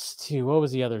else too. What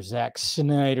was the other Zack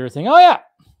Snyder thing? Oh yeah.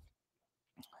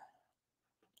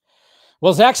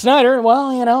 Well, Zack Snyder,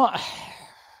 I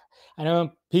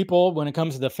know people, when it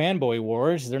comes to the fanboy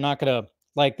wars, they're not going to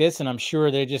like this, and I'm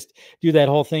sure they just do that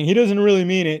whole thing. He doesn't really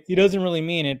mean it. He doesn't really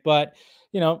mean it. But,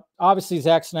 obviously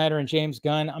Zack Snyder and James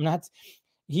Gunn,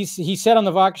 he said on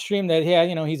the Vox stream that,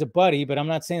 he's a buddy, but I'm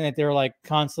not saying that they're like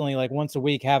constantly like once a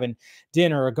week having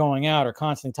dinner or going out or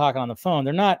constantly talking on the phone.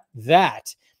 They're not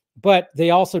that, but they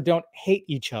also don't hate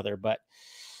each other. But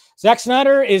Zack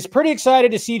Snyder is pretty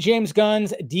excited to see James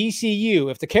Gunn's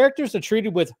DCU. If the characters are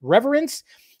treated with reverence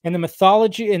and the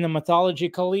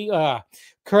mythologically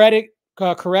correct,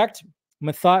 I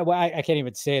can't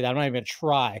even say that. I'm not even gonna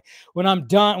try. When I'm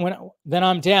done, then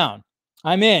I'm down.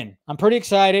 I'm in. I'm pretty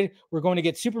excited. We're going to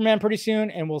get Superman pretty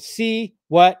soon, and we'll see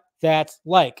what that's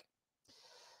like.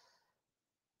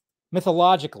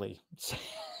 Mythologically.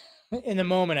 in the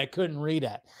moment, I couldn't read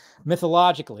it.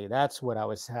 Mythologically, that's what I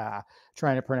was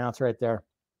trying to pronounce right there.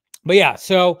 But yeah,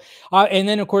 so and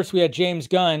then of course we had James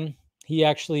Gunn. He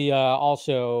actually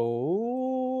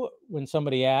also, when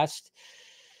somebody asked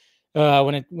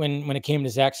when it came to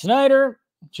Zack Snyder,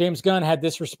 James Gunn had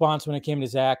this response when it came to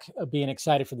Zack being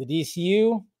excited for the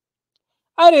DCU.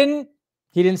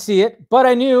 He didn't see it, but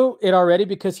I knew it already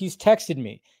because he's texted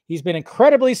me. He's been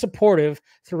incredibly supportive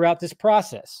throughout this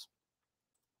process.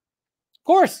 Of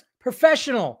course,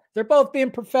 professional. They're both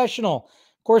being professional.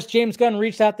 Of course, James Gunn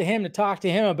reached out to him to talk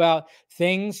to him about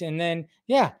things. And then,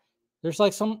 yeah, there's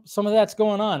like some of that's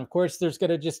going on. Of course, there's going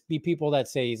to just be people that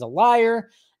say he's a liar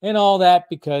and all that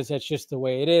because that's just the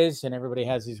way it is. And everybody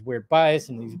has these weird bias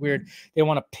and these weird, they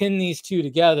want to pin these two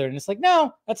together. And it's like,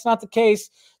 no, that's not the case.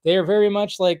 They are very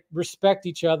much like respect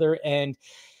each other. And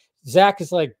Zack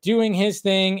is like doing his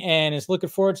thing and is looking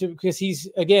forward to it because he's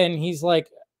like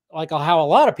how a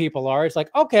lot of people are. It's like,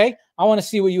 okay, I want to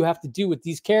see what you have to do with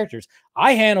these characters.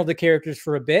 I handled the characters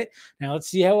for a bit. Now let's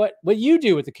see what you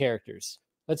do with the characters.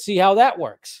 Let's see how that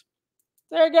works.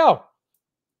 There you go.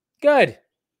 Good.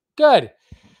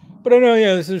 But I know,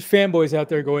 there's fanboys out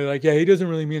there going like, yeah, he doesn't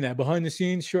really mean that. Behind the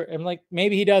scenes, sure. I'm like,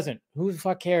 maybe he doesn't. Who the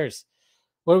fuck cares?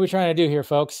 What are we trying to do here,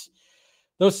 folks?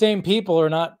 Those same people are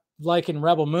not liking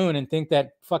Rebel Moon and think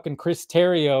that fucking Chris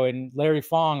Terrio and Larry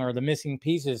Fong are the missing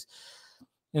pieces.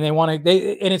 And and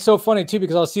it's so funny too,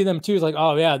 because I'll see them too. It's like,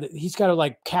 oh yeah, he's got to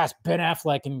like cast Ben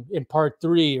Affleck in part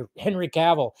 3 or Henry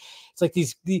Cavill. It's like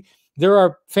there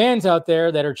are fans out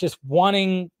there that are just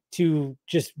wanting to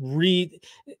just read.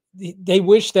 They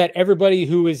wish that everybody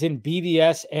who is in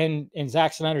BVS and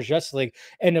Zack Snyder's Justice League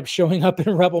end up showing up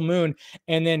in Rebel Moon.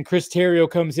 And then Chris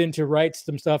Terrio comes in to write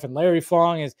some stuff. And Larry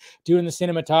Fong is doing the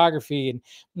cinematography.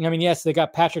 And I mean, yes, they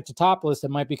got Patrick Tatopoulos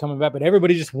that might be coming back, but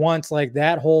everybody just wants like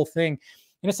that whole thing.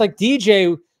 And it's like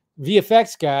DJ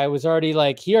VFX guy was already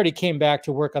like, he already came back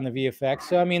to work on the VFX.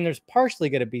 So, I mean, there's partially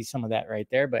going to be some of that right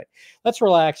there, but let's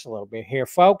relax a little bit here,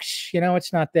 folks.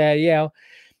 It's not that,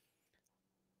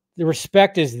 the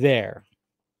respect is there.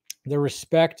 The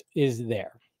respect is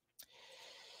there.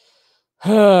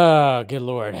 Oh, good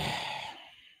Lord.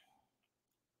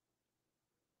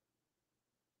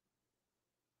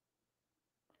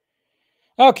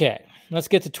 Okay, let's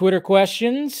get to Twitter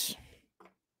questions.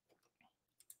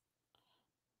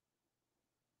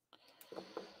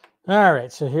 All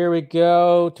right, so here we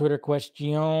go. Twitter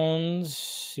questions.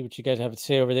 See what you guys have to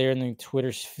say over there in the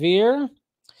Twitter sphere.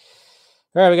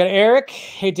 All right, we got Eric.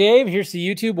 Hey, Dave, here's the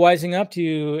YouTube wising up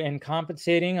to and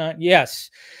compensating. Yes.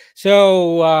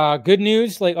 So good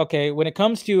news. Like, okay, when it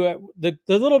comes to the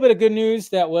little bit of good news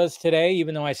that was today,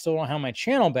 even though I still don't have my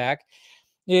channel back,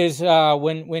 is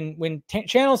when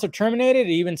channels are terminated,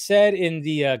 it even said in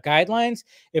the guidelines,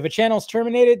 if a channel is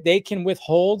terminated, they can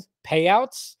withhold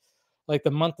payouts, like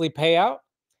the monthly payout.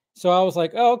 So I was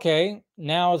like, oh, okay,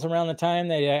 now is around the time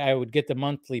that I would get the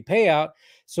monthly payout.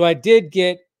 So I did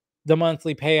get the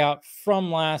monthly payout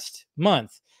from last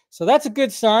month. So that's a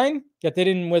good sign that they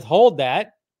didn't withhold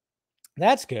that.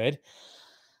 That's good.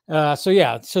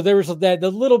 So there was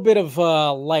the little bit of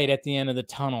light at the end of the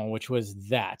tunnel, which was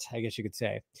that, I guess you could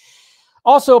say.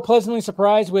 Also pleasantly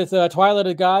surprised with Twilight of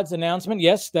the Gods announcement.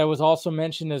 Yes, that was also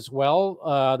mentioned as well,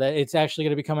 that it's actually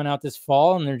going to be coming out this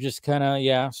fall, and they're just kind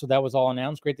of, so that was all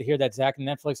announced. Great to hear that Zack and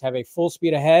Netflix have a full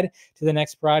speed ahead to the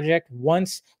next project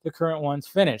once the current one's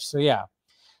finished. So yeah,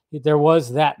 there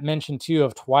was that mention too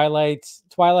of Twilight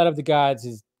of the Gods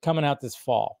is coming out this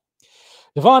fall.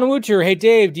 Devon Wooter, hey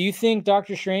Dave, do you think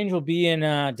Doctor Strange will be in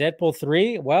Deadpool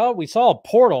 3? Well, we saw a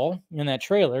portal in that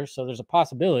trailer, so there's a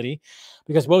possibility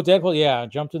because both Deadpool,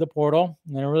 jumped through the portal.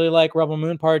 And I really like Rebel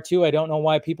Moon Part 2. I don't know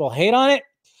why people hate on it.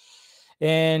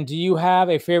 And do you have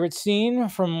a favorite scene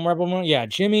from Rebel Moon? Yeah,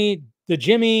 the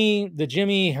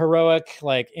Jimmy heroic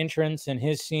like entrance and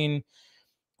his scene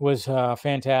was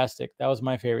fantastic. That was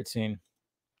my favorite scene.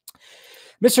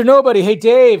 Mr. Nobody, hey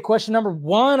Dave, question number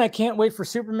 1. I can't wait for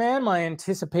Superman. My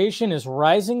anticipation is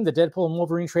rising. The Deadpool and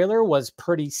Wolverine trailer was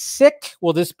pretty sick.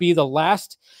 Will this be the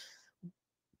last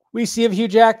we see of Hugh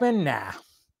Jackman? Nah.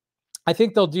 I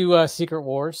think they'll do Secret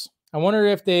Wars. I wonder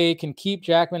if they can keep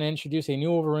Jackman and introduce a new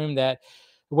Wolverine that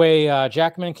way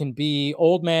Jackman can be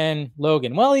Old Man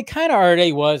Logan. Well, he kind of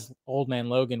already was Old Man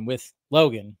Logan with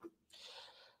Logan.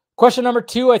 Question number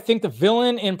 2, I think the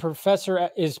villain in Professor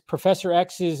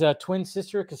X's twin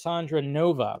sister, Cassandra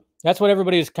Nova. That's what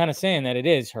everybody is kind of saying, that it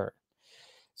is her.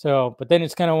 So, but then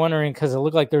it's kind of wondering because it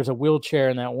looked like there's a wheelchair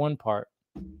in that one part.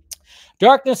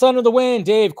 Darkness Under the Wind.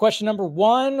 Dave, question number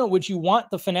 1. Would you want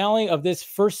the finale of this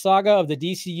first saga of the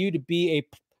DCU to be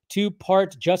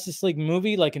 2-part Justice League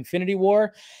movie like Infinity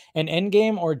War and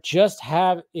Endgame, or just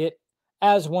have it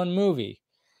as one movie?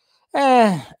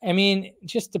 I mean, it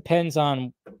just depends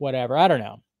on whatever. I don't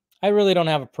know. I really don't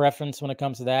have a preference when it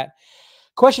comes to that.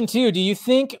 Question 2, do you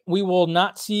think we will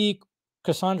not see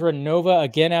Cassandra Nova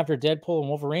again after Deadpool and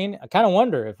Wolverine? I kind of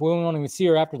wonder if we won't even see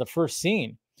her after the first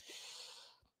scene.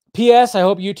 P.S. I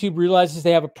hope YouTube realizes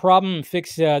they have a problem and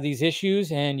fix these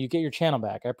issues and you get your channel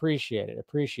back. I appreciate it.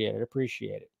 Appreciate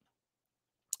it.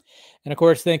 And of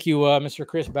course, thank you, Mr.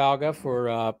 Chris Balga,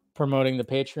 for promoting the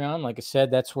Patreon. Like I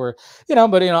said, that's where,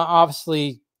 but,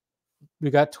 obviously we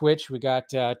got Twitch, we got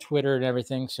Twitter and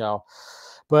everything. So,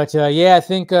 but yeah, I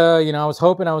think, I was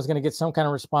hoping I was going to get some kind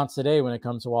of response today when it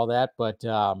comes to all that. But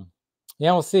yeah,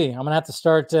 we'll see. I'm going to have to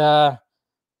start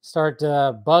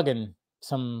bugging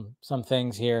some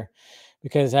things here,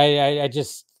 because I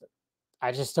just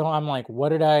don't, I'm like,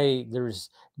 there's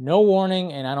no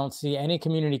warning, and I don't see any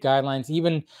community guidelines.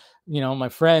 Even, my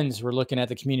friends were looking at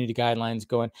the community guidelines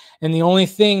going, and the only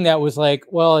thing that was like,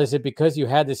 well, is it because you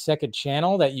had this second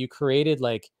channel that you created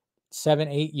like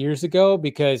 7-8 years ago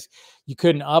because you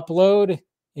couldn't upload?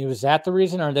 Was that the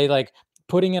reason? Are they like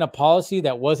putting in a policy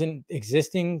that wasn't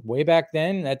existing way back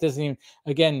then? That doesn't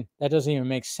even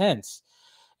make sense.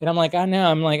 And I'm like, I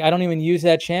don't even use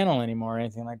that channel anymore or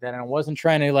anything like that. And I wasn't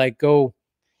trying to like go,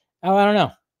 I don't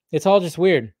know. It's all just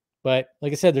weird. But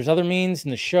like I said, there's other means,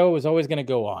 and the show is always going to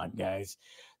go on, guys.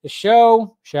 The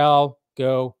show shall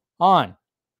go on.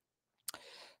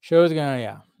 Show's going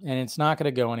to, and it's not going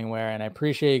to go anywhere. And I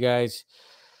appreciate you guys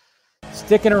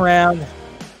sticking around.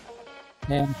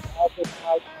 And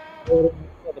the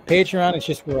Patreon is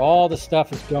just where all the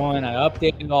stuff is going. I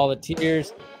updated all the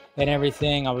tiers and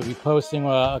everything. I will be posting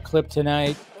a clip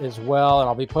tonight as well, and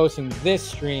I'll be posting this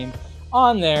stream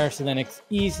on there, so then it's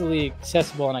easily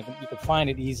accessible, and you can find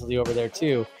it easily over there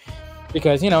too.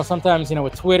 Because sometimes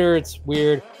with Twitter it's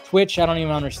weird. Twitch, I don't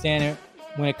even understand it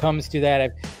when it comes to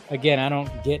that. I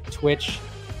don't get Twitch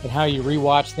and how you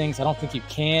rewatch things. I don't think you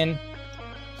can.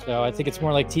 So I think it's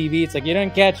more like TV. It's like you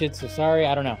didn't catch it, so sorry.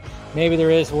 I don't know. Maybe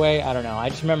there is a way. I don't know. I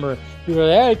just remember people are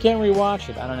like, hey, I can't rewatch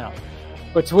it. I don't know.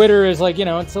 But Twitter is like,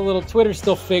 Twitter's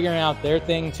still figuring out their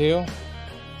thing too.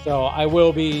 So I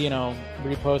will be,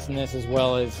 reposting this as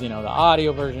well as, the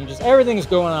audio version. Just everything is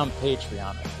going on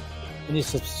Patreon. And you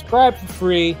subscribe for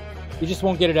free. You just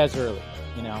won't get it as early,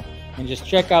 And just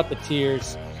check out the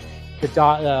tiers,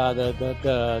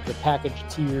 the package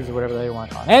tiers or whatever they want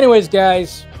to call it. Anyways,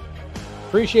 guys,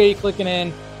 appreciate you clicking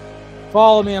in.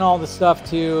 Follow me on all the stuff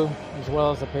too, as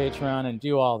well as the Patreon, and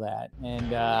do all that. And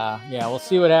yeah, we'll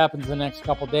see what happens the next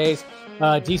couple days.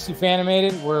 DC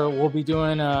Fanimated,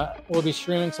 we'll be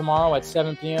streaming tomorrow at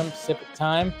 7 p.m. Pacific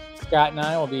time. Scott and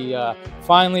I will be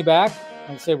finally back.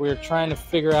 Like I said, we're trying to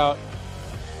figure out,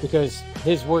 because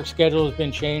his work schedule has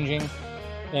been changing,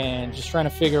 and just trying to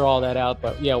figure all that out.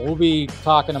 But yeah, we'll be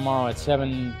talking tomorrow at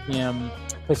 7 p.m.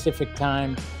 Pacific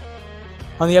time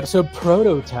on the episode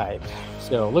Prototype.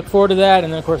 So look forward to that.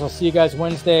 And then, of course, I'll see you guys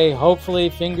Wednesday. Hopefully,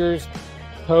 fingers,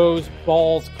 toes,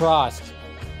 balls crossed,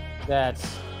 that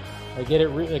I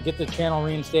get the channel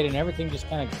reinstated and everything just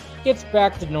kind of gets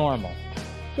back to normal.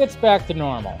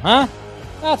 Huh?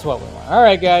 That's what we want. All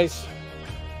right, guys.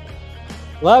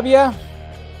 Love ya.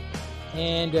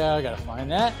 And I got to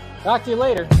find that. Talk to you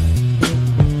later.